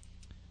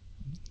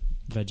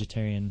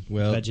vegetation.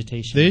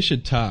 They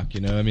should talk.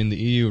 The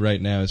EU right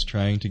now is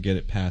trying to get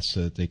it passed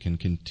so that they can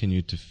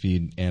continue to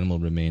feed animal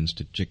remains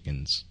to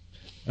chickens.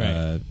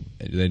 Right.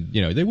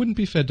 They wouldn't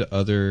be fed to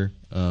other,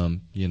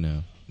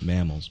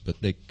 mammals,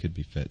 but they could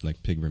be fed,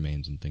 like pig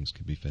remains and things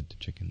could be fed to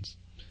chickens.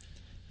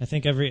 I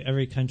think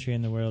every country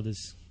in the world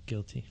is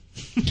guilty.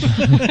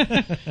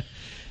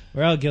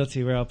 We're all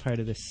guilty. We're all part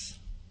of this.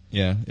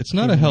 Yeah, it's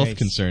not a health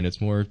concern.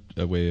 It's more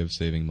a way of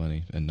saving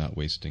money and not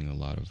wasting a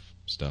lot of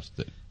stuff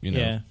that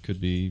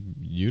could be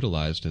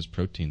utilized as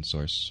protein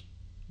source.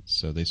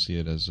 So they see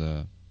it as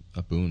a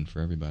boon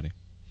for everybody.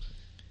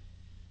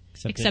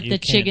 Except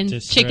that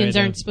chickens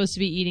aren't supposed to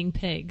be eating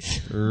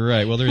pigs.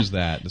 Right. Well, there's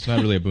that. It's not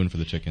really a boon for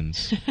the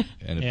chickens,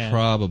 and it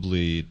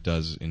probably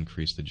does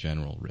increase the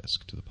general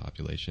risk to the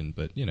population.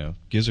 But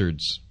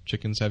gizzards.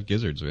 Chickens have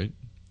gizzards, right?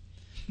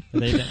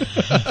 So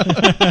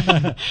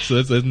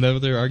isn't that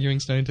what they're arguing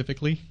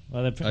scientifically?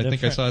 Well, I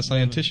think I saw a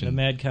scientician. The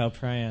mad cow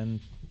prion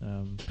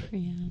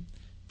can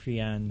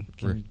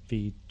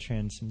be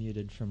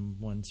transmuted from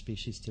one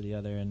species to the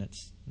other, and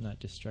it's not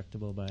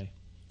destructible by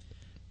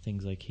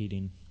things like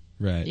heating.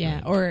 Right. Yeah,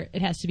 right. or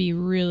it has to be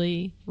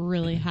really,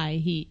 really high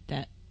heat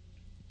that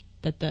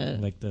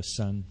like the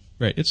sun.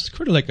 Right. It's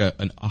sort of like a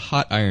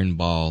hot iron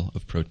ball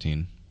of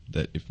protein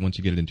that once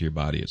you get it into your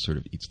body, it sort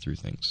of eats through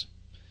things.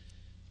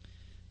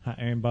 Hot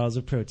iron balls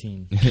of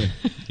protein.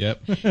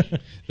 Yep.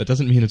 That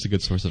doesn't mean it's a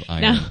good source of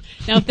iron.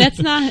 Now, if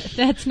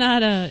that's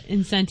not a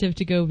incentive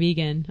to go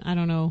vegan, I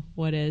don't know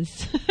what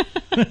is.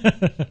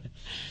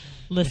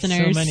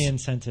 Listeners. So many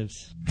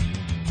incentives.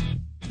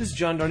 This is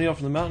John Darnielle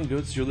from the Mountain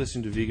Goats. You're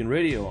listening to Vegan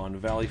Radio on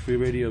Valley Free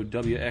Radio,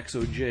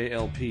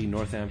 WXOJ-LP,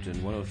 Northampton,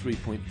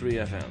 103.3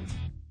 FM.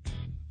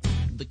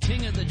 The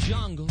king of the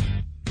jungle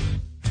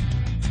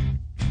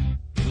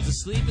was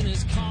asleep in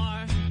his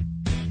car.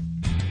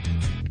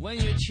 When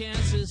your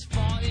chances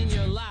fall in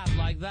your lap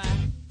like that,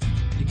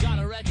 you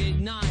gotta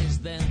recognize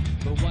them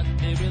for what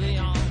they really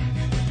are.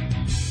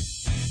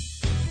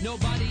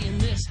 Nobody in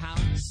this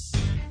house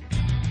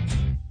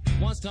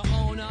wants to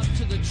own up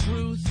to the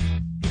truth.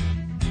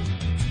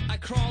 I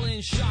crawl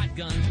in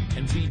shotgun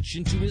and reach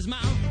into his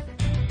mouth,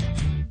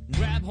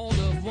 grab hold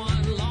of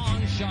one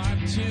long sharp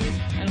tooth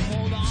and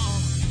hold on.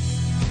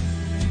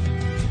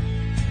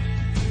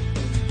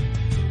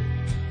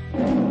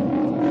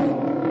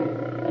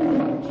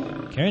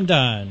 Karen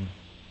Don,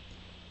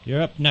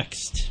 you're up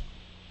next.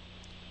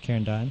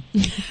 Karen Don.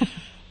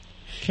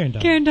 Karen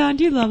Don. Karen Don,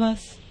 do you love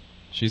us?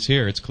 She's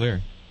here. It's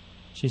clear.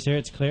 She's here.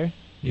 It's clear.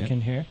 You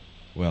can hear.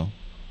 Well,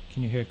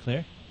 can you hear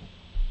clear?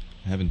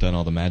 I haven't done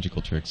all the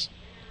magical tricks,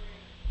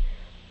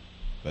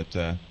 but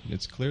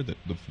it's clear that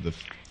the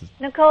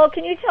Nicole,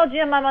 can you tell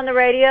Jim I'm on the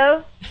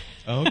radio?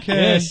 Okay.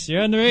 Yes,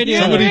 you're on the radio.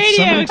 Somebody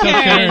tell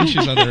Karen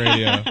she's on the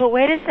radio. But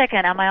wait a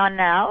second, am I on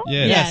now?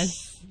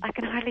 Yes. I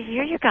can hardly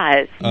hear you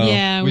guys.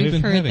 Yeah, we've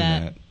been heard having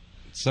that.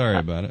 Sorry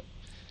about it.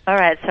 All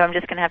right, so I'm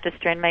just going to have to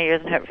strain my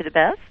ears and hope for the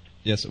best?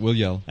 Yes, we'll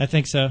yell. I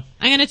think so.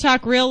 I'm going to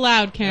talk real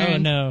loud,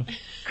 Karen. Oh, no.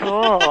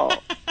 Cool.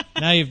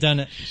 Now you've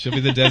done it. She'll be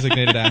the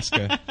designated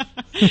Aska.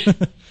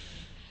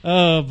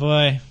 Oh,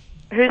 boy.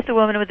 Who's the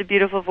woman with the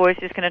beautiful voice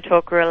who's going to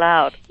talk real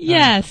loud?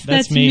 Yes,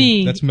 that's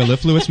me. That's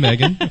mellifluous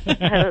Megan.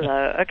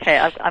 Hello. Okay,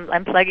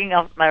 I'm plugging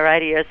off my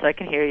right ear so I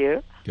can hear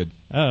you. Good.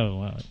 Oh,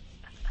 well.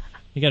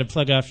 You got to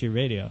plug off your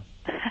radio.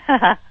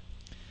 So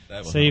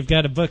help. you've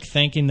got a book,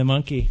 Thanking the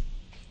Monkey.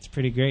 It's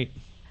pretty great.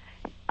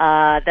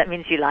 That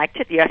means you liked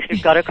it? You actually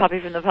got a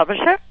copy from the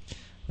publisher?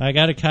 I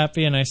got a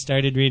copy and I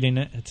started reading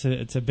it.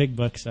 It's a big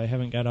book, so I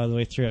haven't got all the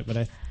way through it, but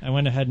I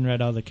went ahead and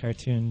read all the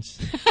cartoons.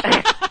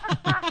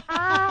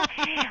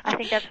 I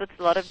think that's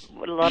what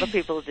a lot of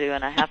people do,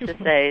 and I have to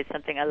say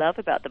something I love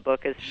about the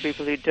book is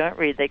people who don't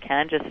read, they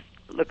can just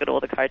look at all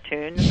the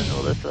cartoons and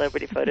all the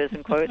celebrity photos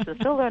and quotes and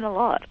still learn a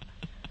lot.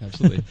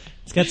 Absolutely.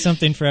 It's got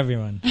something for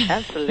everyone.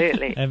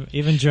 Absolutely.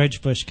 Even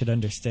George Bush could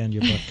understand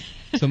your book.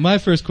 So my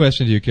first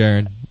question to you,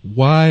 Karen,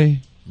 why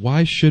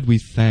should we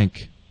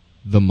thank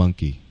the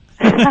monkey?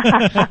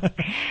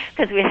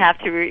 Because we have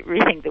to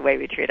rethink the way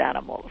we treat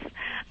animals.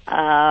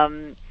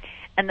 And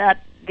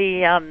that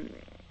the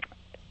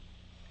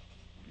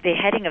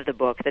heading of the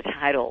book, the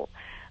title,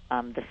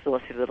 the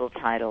saucy little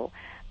title,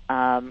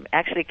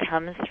 actually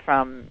comes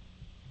from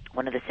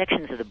one of the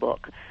sections of the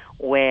book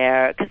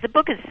where, because the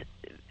book is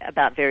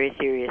about very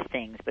serious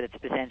things, but it's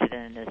presented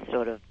in as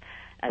sort of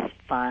as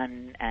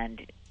fun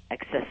and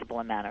accessible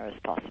a manner as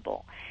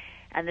possible.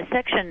 And the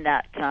section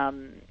that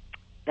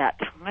that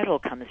title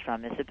comes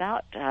from is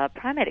about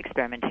primate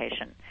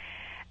experimentation.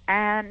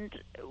 And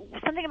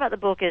something about the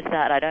book is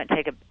that I don't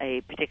take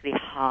a particularly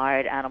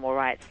hard animal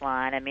rights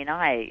line. I mean,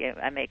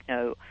 I make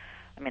no.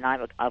 I mean,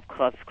 of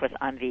course,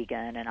 I'm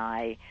vegan and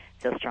I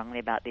feel strongly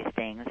about these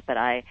things, but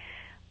I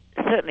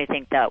certainly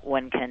think that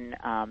one can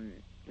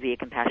be a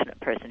compassionate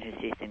person who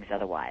sees things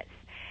otherwise.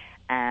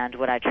 And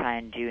what I try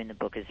and do in the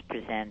book is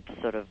present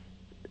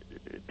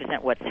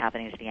what's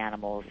happening to the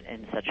animals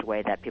in such a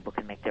way that people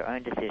can make their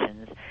own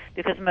decisions,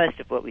 because most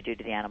of what we do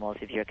to the animals,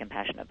 if you're a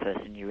compassionate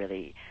person, you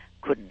really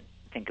couldn't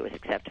think it was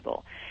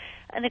acceptable.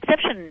 An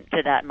exception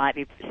to that might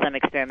be some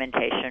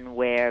experimentation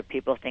where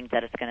people think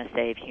that it's going to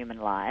save human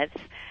lives,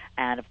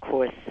 and of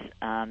course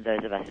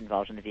those of us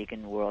involved in the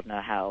vegan world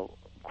know how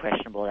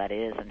questionable that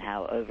is and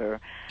how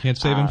can't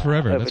save him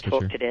forever, that's for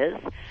sure. It is.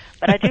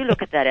 But I do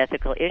look at that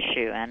ethical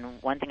issue,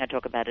 and one thing I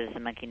talk about is a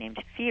monkey named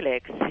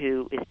Felix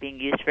who is being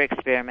used for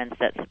experiments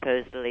that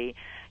supposedly,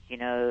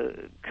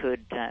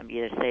 could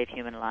either save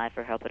human life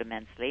or help it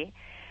immensely.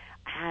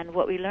 And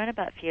what we learn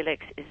about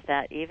Felix is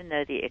that even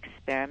though the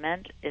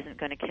experiment isn't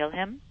going to kill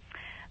him,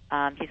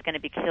 he's going to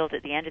be killed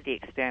at the end of the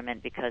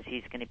experiment because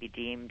he's going to be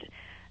deemed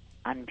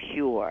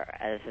unpure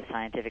as a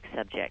scientific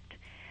subject.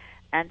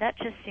 And that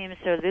just seems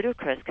so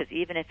ludicrous, because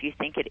even if you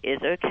think it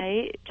is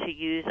okay to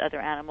use other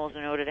animals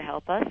in order to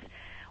help us,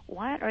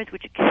 why on earth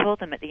would you kill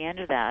them at the end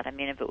of that? I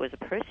mean, if it was a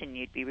person,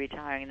 you'd be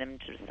retiring them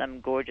to some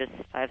gorgeous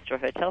 5-star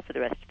hotel for the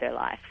rest of their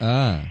life.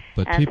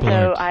 But and people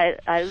so aren't.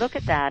 I look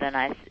at that, and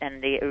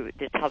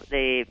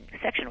the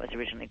section was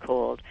originally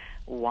called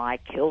 "Why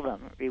Kill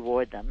Them,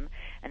 Reward Them,"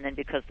 and then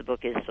because the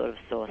book is sort of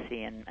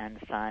saucy and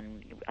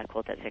fun, I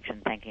called that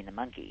section "Thanking the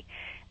Monkey."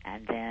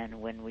 And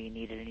then when we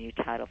needed a new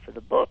title for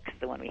the book,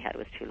 the one we had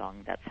was too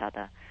long. That's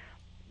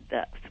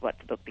what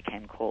the book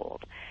became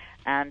called.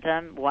 And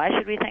why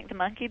should we thank the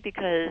monkey?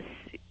 Because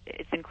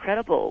it's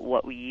incredible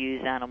what we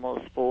use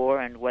animals for,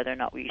 and whether or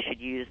not we should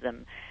use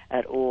them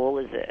at all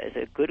is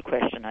a good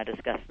question I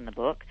discussed in the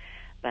book.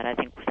 But I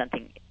think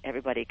something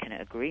everybody can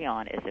agree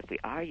on is if we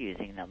are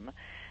using them,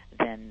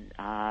 then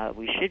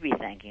we should be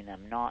thanking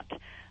them, not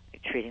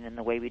treating them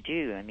the way we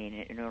do. I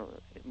mean,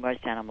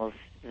 most animals,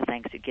 the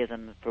thanks we give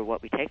them for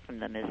what we take from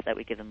them is that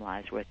we give them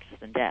lives worse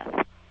than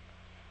death.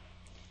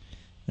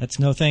 That's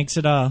no thanks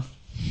at all.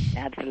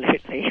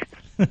 Absolutely.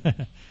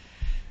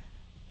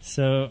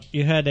 So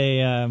you had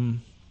a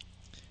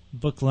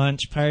book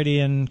launch party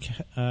in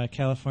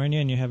California,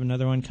 and you have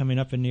another one coming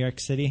up in New York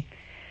City?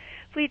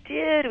 We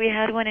did. We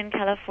had one in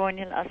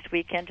California last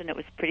weekend, and it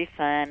was pretty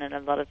fun, and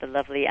a lot of the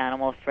lovely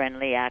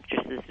animal-friendly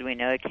actresses we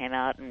know came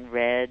out and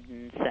read,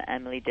 and so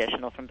Emily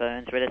Deschanel from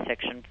Bones read a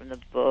section from the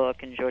book,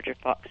 and Georgia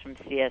Fox from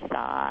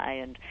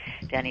CSI, and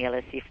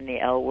Daniela C. from the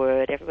L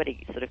Word.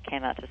 Everybody sort of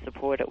came out to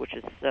support it, which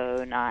is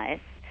so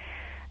nice.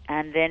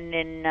 And then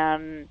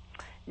in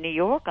New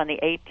York on the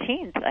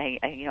 18th, I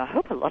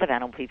hope a lot of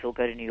animal people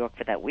go to New York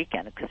for that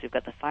weekend, because we've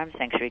got the Farm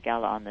Sanctuary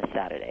Gala on the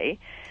Saturday.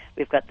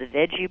 We've got the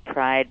Veggie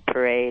Pride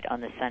Parade on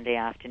the Sunday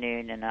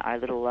afternoon, and our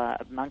little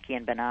monkey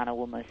and banana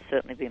will most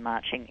certainly be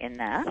marching in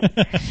that.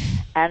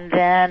 And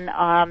then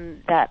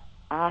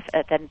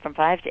then from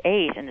 5 to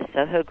 8 in the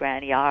Soho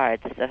Grand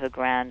Yard, the Soho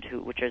Grand,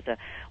 which is a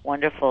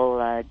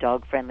wonderful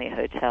dog-friendly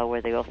hotel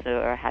where they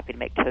also are happy to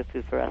make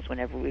tofu for us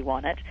whenever we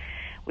want it.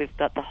 We've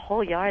got the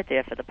whole yard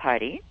there for the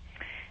party.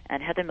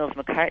 And Heather Mills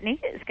McCartney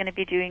is going to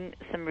be doing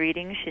some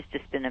readings. She's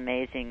just been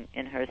amazing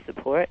in her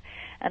support.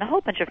 And a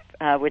whole bunch of,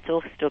 it's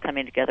all still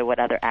coming together what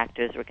other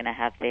actors we're going to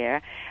have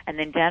there. And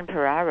then Dan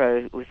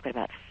Peraro, who's got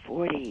about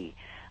 40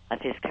 of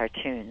his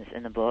cartoons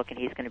in the book, and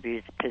he's going to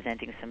be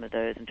presenting some of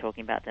those and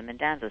talking about them. And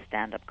Dan's a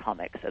stand-up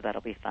comic, so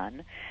that'll be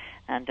fun.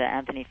 And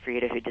Anthony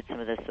Frieda, who did some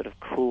of the sort of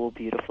cool,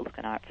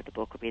 beautiful-looking art for the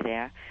book, will be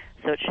there.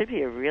 So it should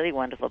be a really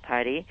wonderful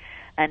party.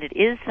 And it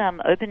is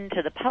open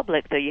to the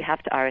public, though you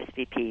have to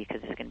RSVP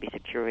because there's going to be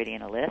security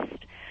and a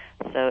list.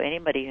 So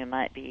anybody who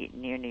might be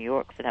near New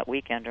York for that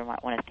weekend or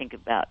might want to think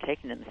about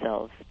taking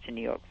themselves to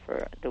New York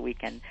for the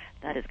weekend,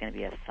 that is going to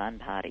be a fun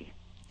party.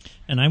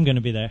 And I'm going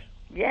to be there.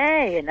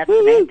 Yay, and that's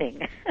the main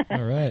thing.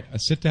 All right, a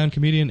sit-down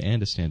comedian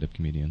and a stand-up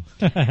comedian.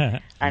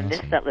 I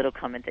missed that little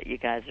comment that you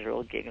guys are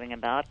all giggling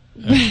about.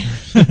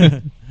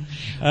 It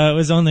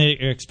was only at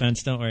your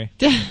expense, don't worry.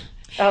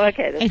 Oh,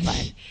 okay, that's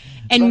fine.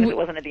 As long as it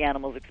wasn't at the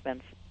animals'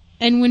 expense.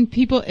 And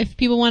if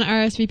people want to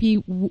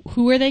RSVP,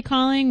 who are they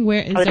calling?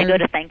 Where is they go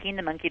to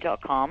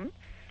thankingthemonkey.com.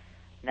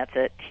 That's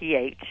a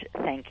TH,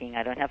 thanking.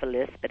 I don't have a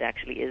list, but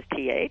actually is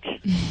TH.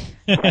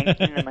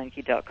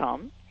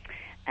 Thankingthemonkey.com.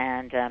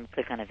 And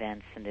click on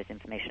events, and there's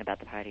information about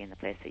the party and the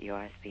place that you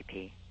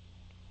RSVP.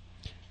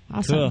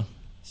 Awesome. Cool.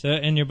 So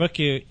in your book,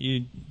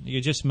 you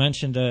just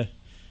mentioned a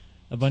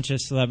bunch of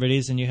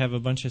celebrities, and you have a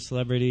bunch of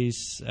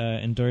celebrities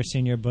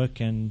endorsing your book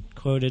and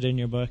quoted in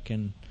your book.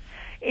 And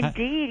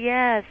indeed,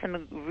 yeah,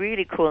 some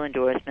really cool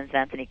endorsements.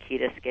 Anthony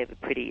Kiedis gave a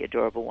pretty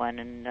adorable one,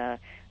 and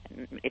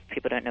if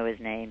people don't know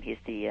his name, he's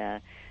the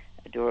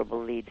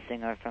adorable lead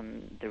singer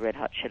from the Red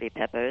Hot Chili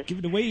Peppers. Give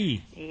it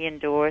away. He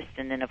endorsed,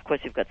 and then of course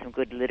we've got some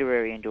good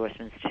literary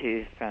endorsements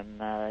too from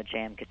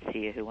J.M.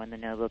 Coetzee, who won the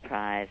Nobel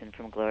Prize, and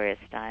from Gloria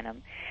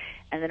Steinem.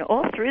 And then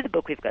all through the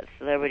book we've got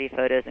celebrity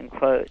photos and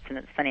quotes. And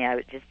it's funny,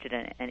 I just did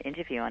an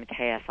interview on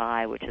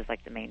KFI, which is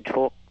like the main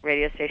talk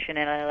radio station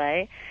in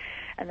LA.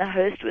 And the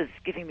host was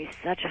giving me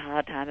such a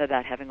hard time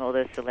about having all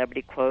those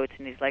celebrity quotes.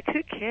 And he's like,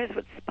 who cares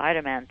what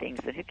Spider-Man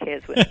thinks? And who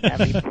cares what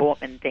Natalie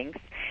Portman thinks?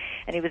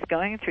 And he was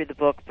going through the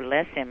book,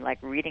 bless him, like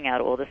reading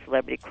out all the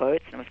celebrity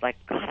quotes. And I was like,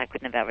 God, I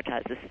couldn't have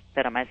advertised this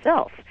better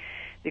myself.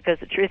 Because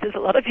the truth is a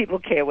lot of people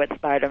care what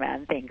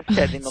Spider-Man thinks,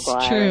 Tobey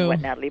Maguire, and what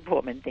Natalie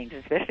Portman thinks,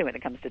 especially when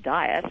it comes to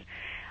diet.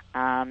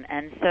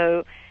 And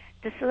so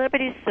the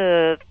celebrities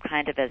serve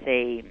kind of as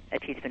a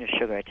teaspoon of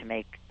sugar to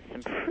make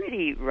some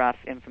pretty rough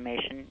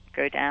information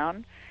go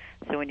down.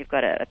 So when you've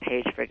got a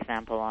page, for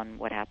example, on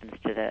what happens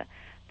to the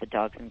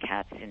dogs and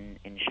cats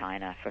in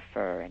China for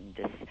fur, and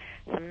just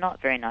some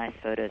not very nice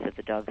photos of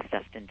the dogs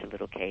stuffed into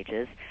little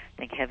cages.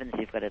 Thank heavens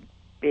you've got a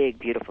big,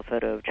 beautiful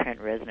photo of Trent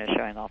Reznor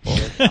showing off all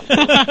this stuff.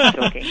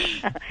 Talking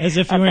as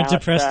if you weren't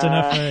depressed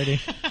enough already.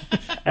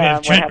 We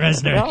have Trent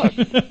Reznor.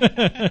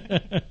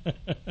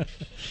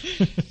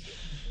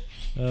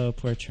 Oh,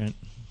 poor Trent.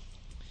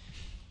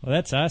 Well,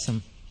 that's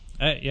awesome.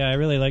 I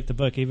really like the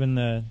book. Even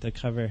the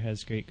cover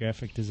has great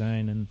graphic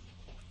design, and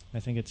I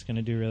think it's going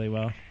to do really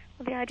well.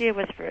 Well, the idea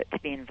was for it to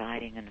be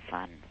inviting and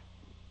fun,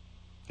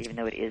 even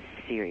though it is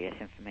serious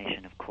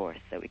information, of course,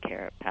 that we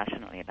care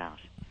passionately about.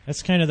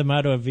 That's kind of the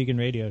motto of vegan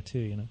radio, too,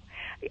 you know.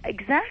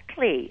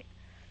 Exactly.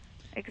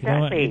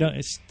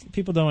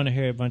 People don't want to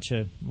hear a bunch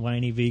of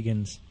whiny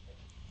vegans.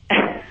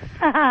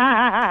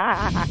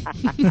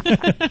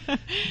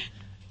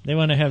 They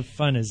want to have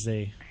fun as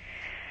they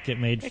get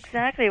made.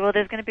 Exactly. Well,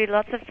 there's going to be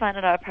lots of fun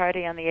at our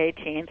party on the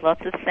 18th.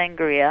 Lots of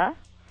sangria.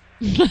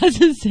 Lots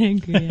of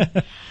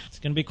sangria. It's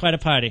going to be quite a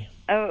party.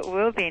 Oh, it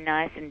will be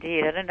nice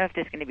indeed. I don't know if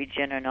there's going to be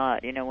gin or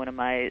not. You know, one of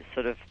my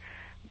sort of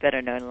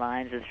better known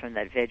lines is from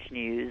that Veg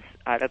News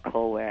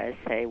article where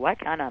I say, "Why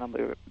can't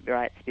animal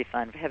rights be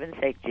fun? For heaven's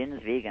sake,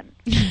 gin's vegan."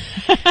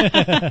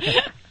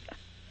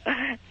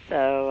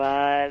 So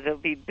there'll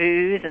be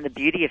booze, and the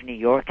beauty of New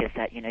York is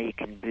that you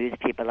can booze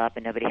people up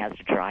and nobody has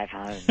to drive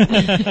home.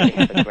 They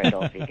have a great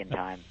old vegan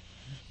time.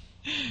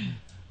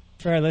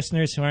 For our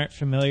listeners who aren't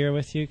familiar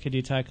with you, could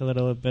you talk a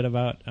little bit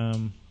about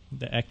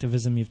the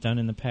activism you've done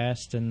in the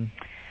past?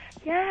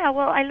 Yeah,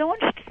 well, I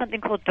launched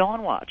something called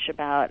Dawn Watch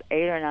about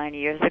 8 or 9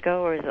 years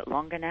ago, or is it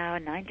longer now?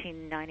 In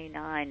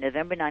 1999,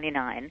 November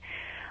 99.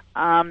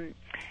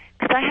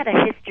 Because I had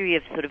a history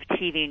of sort of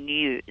TV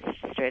news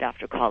straight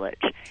after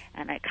college,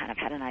 and I kind of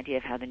had an idea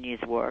of how the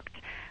news worked,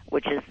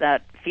 which is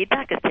that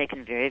feedback is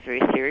taken very,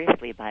 very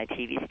seriously by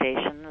TV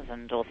stations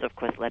and also, of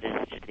course,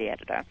 letters to the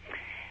editor.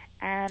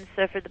 And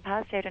so for the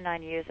past 8 or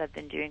 9 years, I've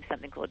been doing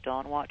something called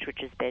Dawn Watch,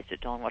 which is based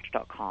at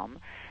dawnwatch.com,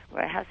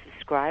 where I have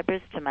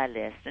subscribers to my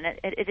list. And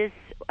it is,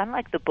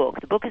 unlike the book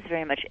is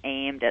very much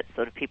aimed at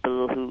sort of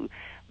people who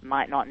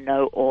might not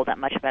know all that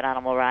much about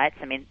animal rights.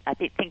 I mean, I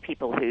think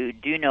people who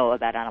do know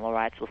about animal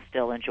rights will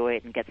still enjoy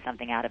it and get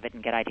something out of it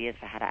and get ideas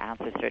for how to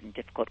answer certain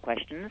difficult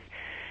questions.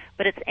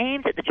 But it's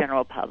aimed at the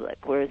general public,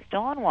 whereas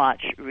Dawn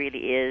Watch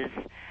really is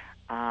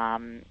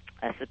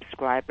a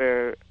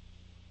subscriber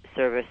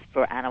service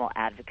for animal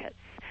advocates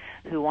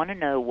who want to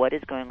know what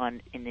is going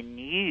on in the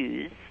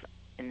news,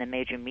 in the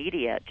major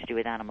media to do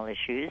with animal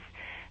issues,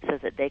 so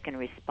that they can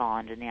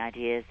respond. And the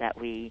idea is that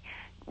we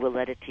will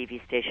let a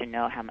TV station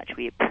know how much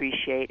we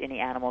appreciate any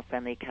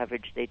animal-friendly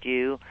coverage they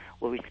do.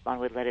 We'll respond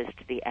with letters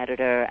to the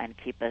editor and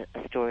keep a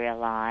story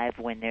alive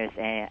when there's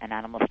an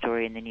animal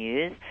story in the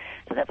news.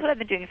 So that's what I've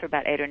been doing for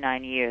about 8 or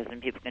 9 years,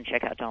 and people can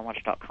check out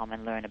dawnwatch.com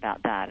and learn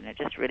about that. And it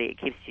just really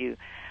keeps you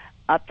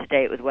up to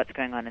date with what's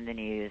going on in the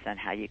news and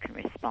how you can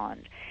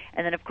respond.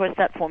 And then, of course,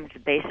 that forms the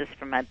basis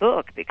for my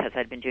book, because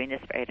I'd been doing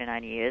this for 8 or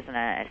 9 years,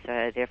 and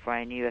so therefore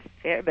I knew a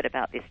fair bit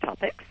about these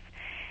topics.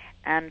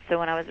 And so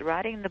when I was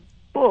writing the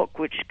book,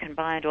 which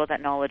combined all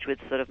that knowledge with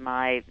sort of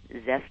my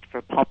zest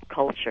for pop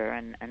culture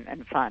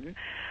and fun,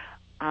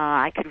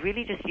 I could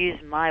really just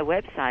use my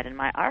website and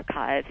my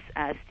archives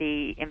as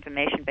the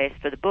information base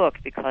for the book,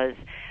 because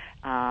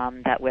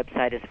that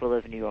website is full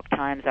of New York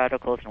Times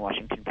articles and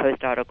Washington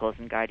Post articles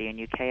and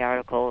Guardian UK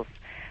articles.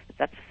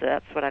 That's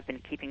what I've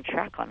been keeping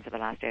track on for the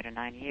last 8 or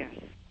 9 years.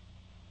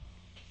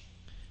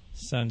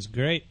 Sounds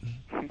great.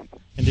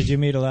 And did you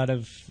meet a lot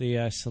of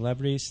the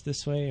celebrities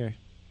this way, or?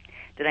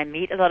 Did I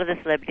meet a lot of the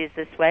celebrities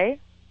this way?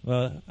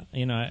 Well,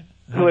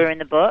 who are in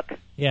the book?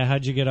 Yeah,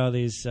 how'd you get all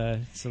these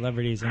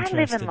celebrities interested? I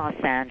live in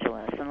Los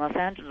Angeles, and Los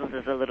Angeles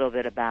is a little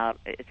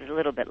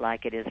bit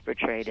like it is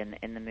portrayed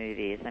in the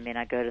movies. I mean,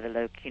 I go to the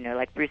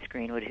like Bruce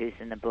Greenwood, who's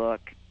in the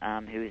book,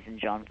 who's in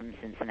John from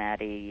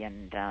Cincinnati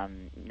and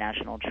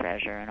National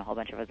Treasure and a whole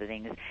bunch of other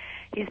things.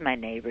 He's my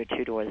neighbor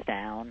 2 doors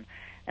down.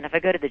 And if I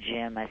go to the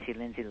gym, I see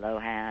Lindsay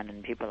Lohan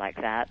and people like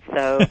that.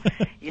 So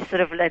you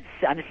sort of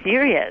I'm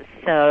serious.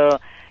 So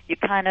you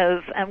kind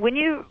of, and when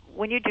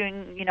you're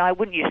doing, I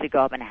wouldn't usually go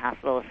up and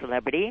hassle a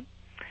celebrity,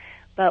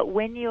 but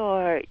when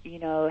you're,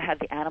 have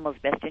the animal's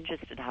best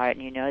interest at heart,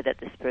 and you know that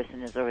this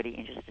person is already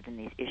interested in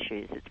these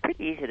issues, it's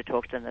pretty easy to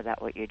talk to them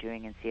about what you're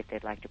doing and see if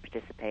they'd like to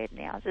participate. And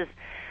the answer is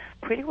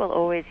pretty well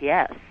always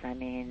yes. I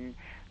mean,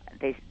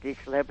 the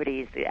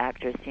celebrities, the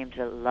actors seem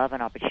to love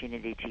an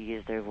opportunity to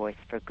use their voice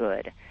for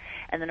good.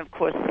 And then, of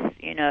course,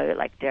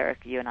 like Derek,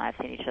 you and I have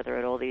seen each other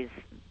at all these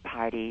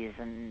parties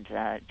and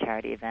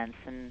charity events,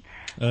 and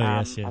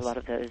yes. A lot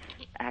of those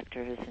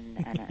actors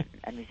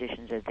and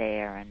musicians are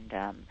there, and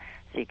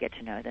so you get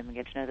to know them and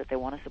get to know that they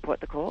want to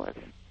support the cause.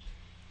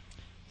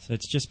 So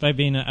it's just by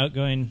being an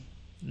outgoing,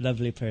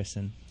 lovely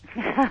person.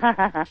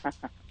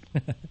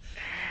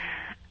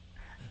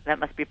 That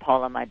must be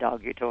Paula, my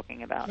dog you're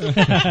talking about.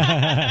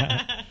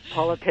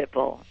 Paula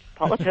Pitbull.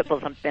 Paula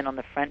Pitbull's been on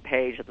the front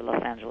page of the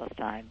Los Angeles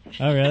Times.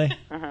 Oh, really?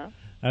 Uh-huh.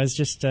 I was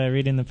just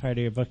reading the part of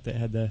your book that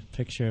had the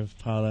picture of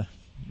Paula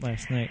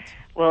last night.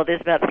 Well, there's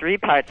about 3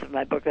 parts of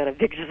my book that have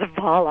pictures of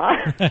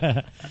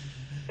Paula.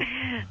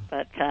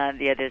 But,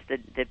 there's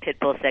the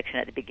Pitbull section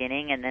at the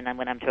beginning, and then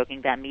when I'm talking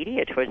about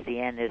media towards the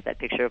end, there's that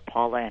picture of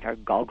Paula and her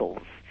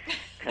goggles,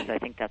 because I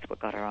think that's what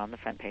got her on the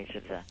front page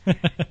of the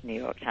New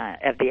York Times,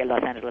 of the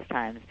Los Angeles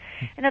Times.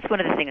 And that's one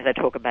of the things I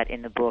talk about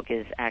in the book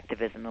is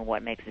activism and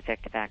what makes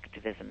effective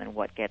activism and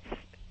what gets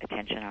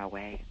attention our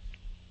way.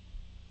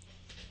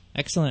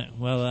 Excellent.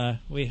 Well,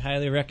 we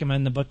highly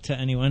recommend the book to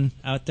anyone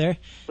out there.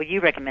 Well, you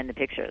recommend the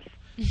pictures.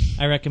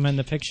 I recommend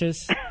the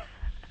pictures.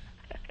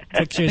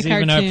 Pictures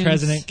even our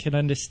president can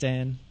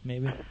understand,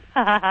 maybe.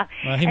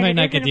 Well, he might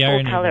not get the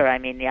irony. Full color. I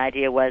mean, the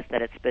idea was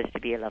that it's supposed to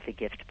be a lovely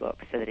gift book,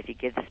 so that if you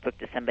give this book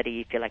to somebody,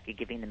 you feel like you're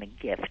giving them a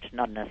gift,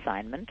 not an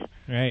assignment.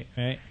 Right.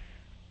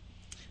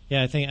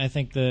 Yeah, I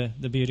think the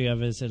beauty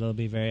of it is it'll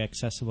be very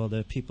accessible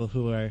to people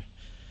who are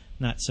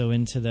not so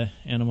into the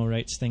animal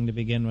rights thing to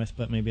begin with,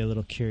 but maybe a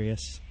little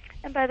curious.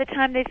 And by the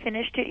time they've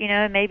finished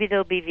it, maybe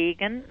they'll be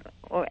vegan,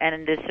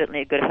 and there's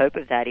certainly a good hope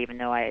of that, even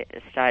though I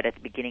start at the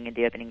beginning of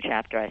the opening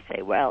chapter, I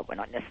say, well, we're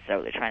not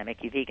necessarily trying to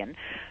make you vegan.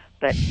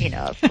 But,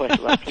 of course,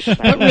 a lot of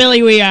people... But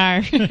really we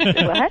are.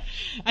 What?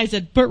 I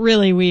said, but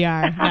really we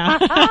are. No.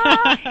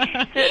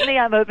 Certainly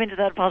I'm open to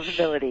that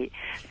possibility.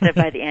 So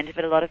by the end of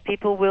it, a lot of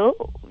people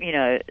will,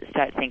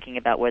 start thinking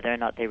about whether or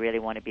not they really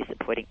want to be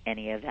supporting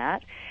any of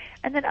that.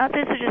 And then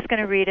others are just going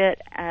to read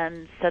it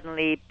and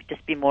suddenly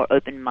just be more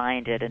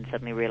open-minded and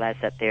suddenly realize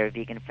that their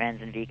vegan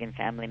friends and vegan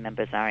family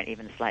members aren't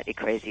even slightly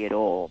crazy at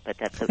all, but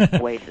that's the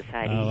way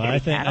society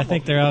is. I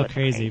think they're all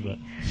crazy. But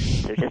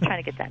so just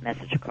trying to get that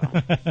message across.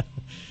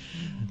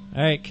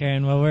 All right,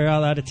 Karen. Well, we're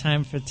all out of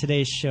time for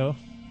today's show.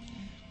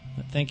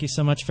 But thank you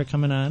so much for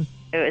coming on.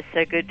 It was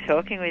so good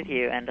talking with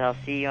you, and I'll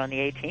see you on the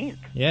 18th.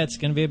 Yeah, it's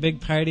going to be a big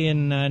party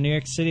in New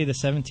York City, the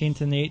 17th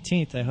and the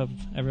 18th. I hope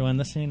everyone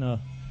listening will...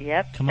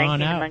 Yep. Come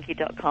on out.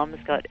 ThankYouToMonkey.com has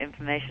got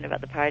information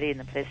about the party and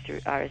the place to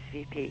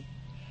RSVP.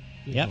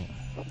 Yep.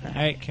 All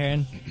right,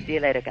 Karen. See you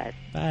later, guys.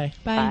 Bye.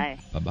 Bye.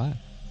 Bye-bye.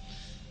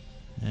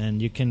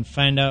 And you can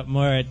find out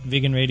more at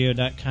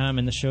veganradio.com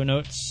in the show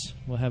notes.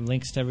 We'll have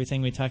links to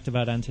everything we talked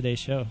about on today's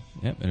show.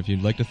 Yep, and if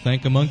you'd like to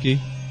thank a monkey,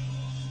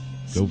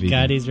 go vegan.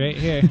 Scotty's right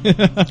here.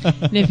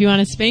 And if you want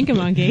to spank a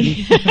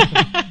monkey...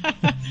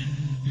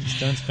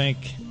 Just don't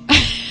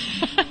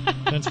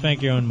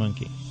spank your own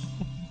monkey.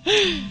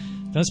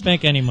 Don't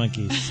spank any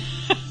monkeys.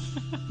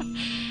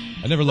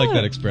 I never liked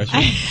that expression.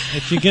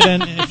 If you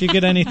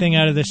get anything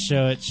out of this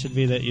show, it should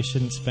be that you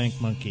shouldn't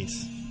spank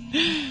monkeys.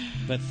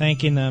 But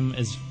thanking them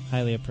is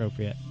highly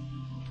appropriate.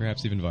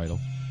 Perhaps even vital.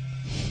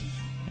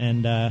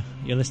 And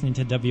you're listening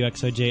to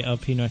WXOJ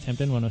LP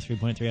Northampton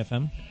 103.3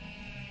 FM.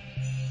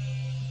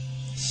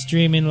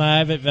 Streaming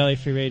live at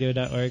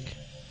valleyfreeradio.org.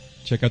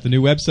 Check out the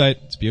new website.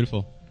 It's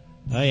beautiful.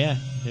 Oh, yeah.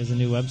 There's a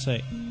new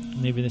website.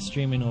 Maybe the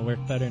streaming will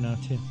work better now,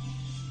 too.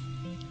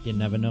 You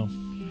never know.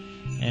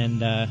 And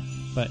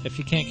but if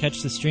you can't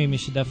catch the stream, you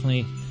should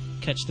definitely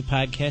catch the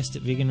podcast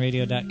at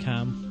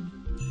veganradio.com.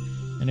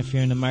 And if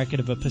you're in the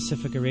market of a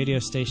Pacifica radio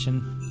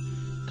station,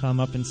 call them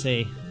up and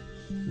say,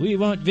 "We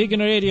want vegan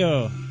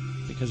radio,"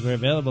 because we're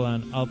available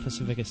on all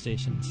Pacifica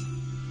stations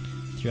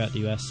throughout the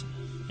U.S.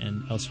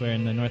 and elsewhere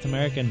in the North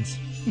Americans.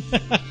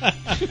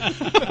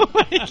 Oh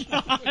my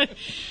God!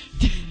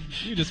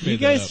 You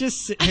guys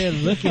just sit here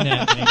looking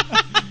at me.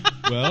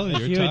 Well,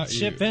 if you would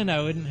chip in,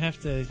 I wouldn't have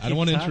to. I don't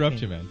want to interrupt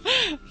you, man.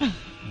 All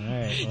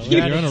right, well,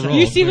 you're on a roll.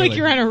 You seem like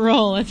you're on a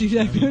roll. That's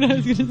exactly what I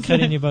was going to say.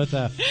 Cutting you both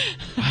off.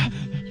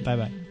 Bye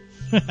bye.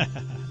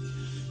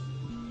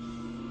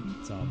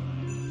 It's all right.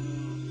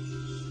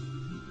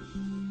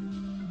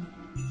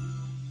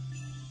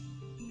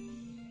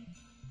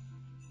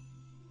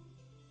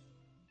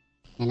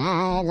 And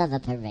I love a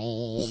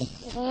parade.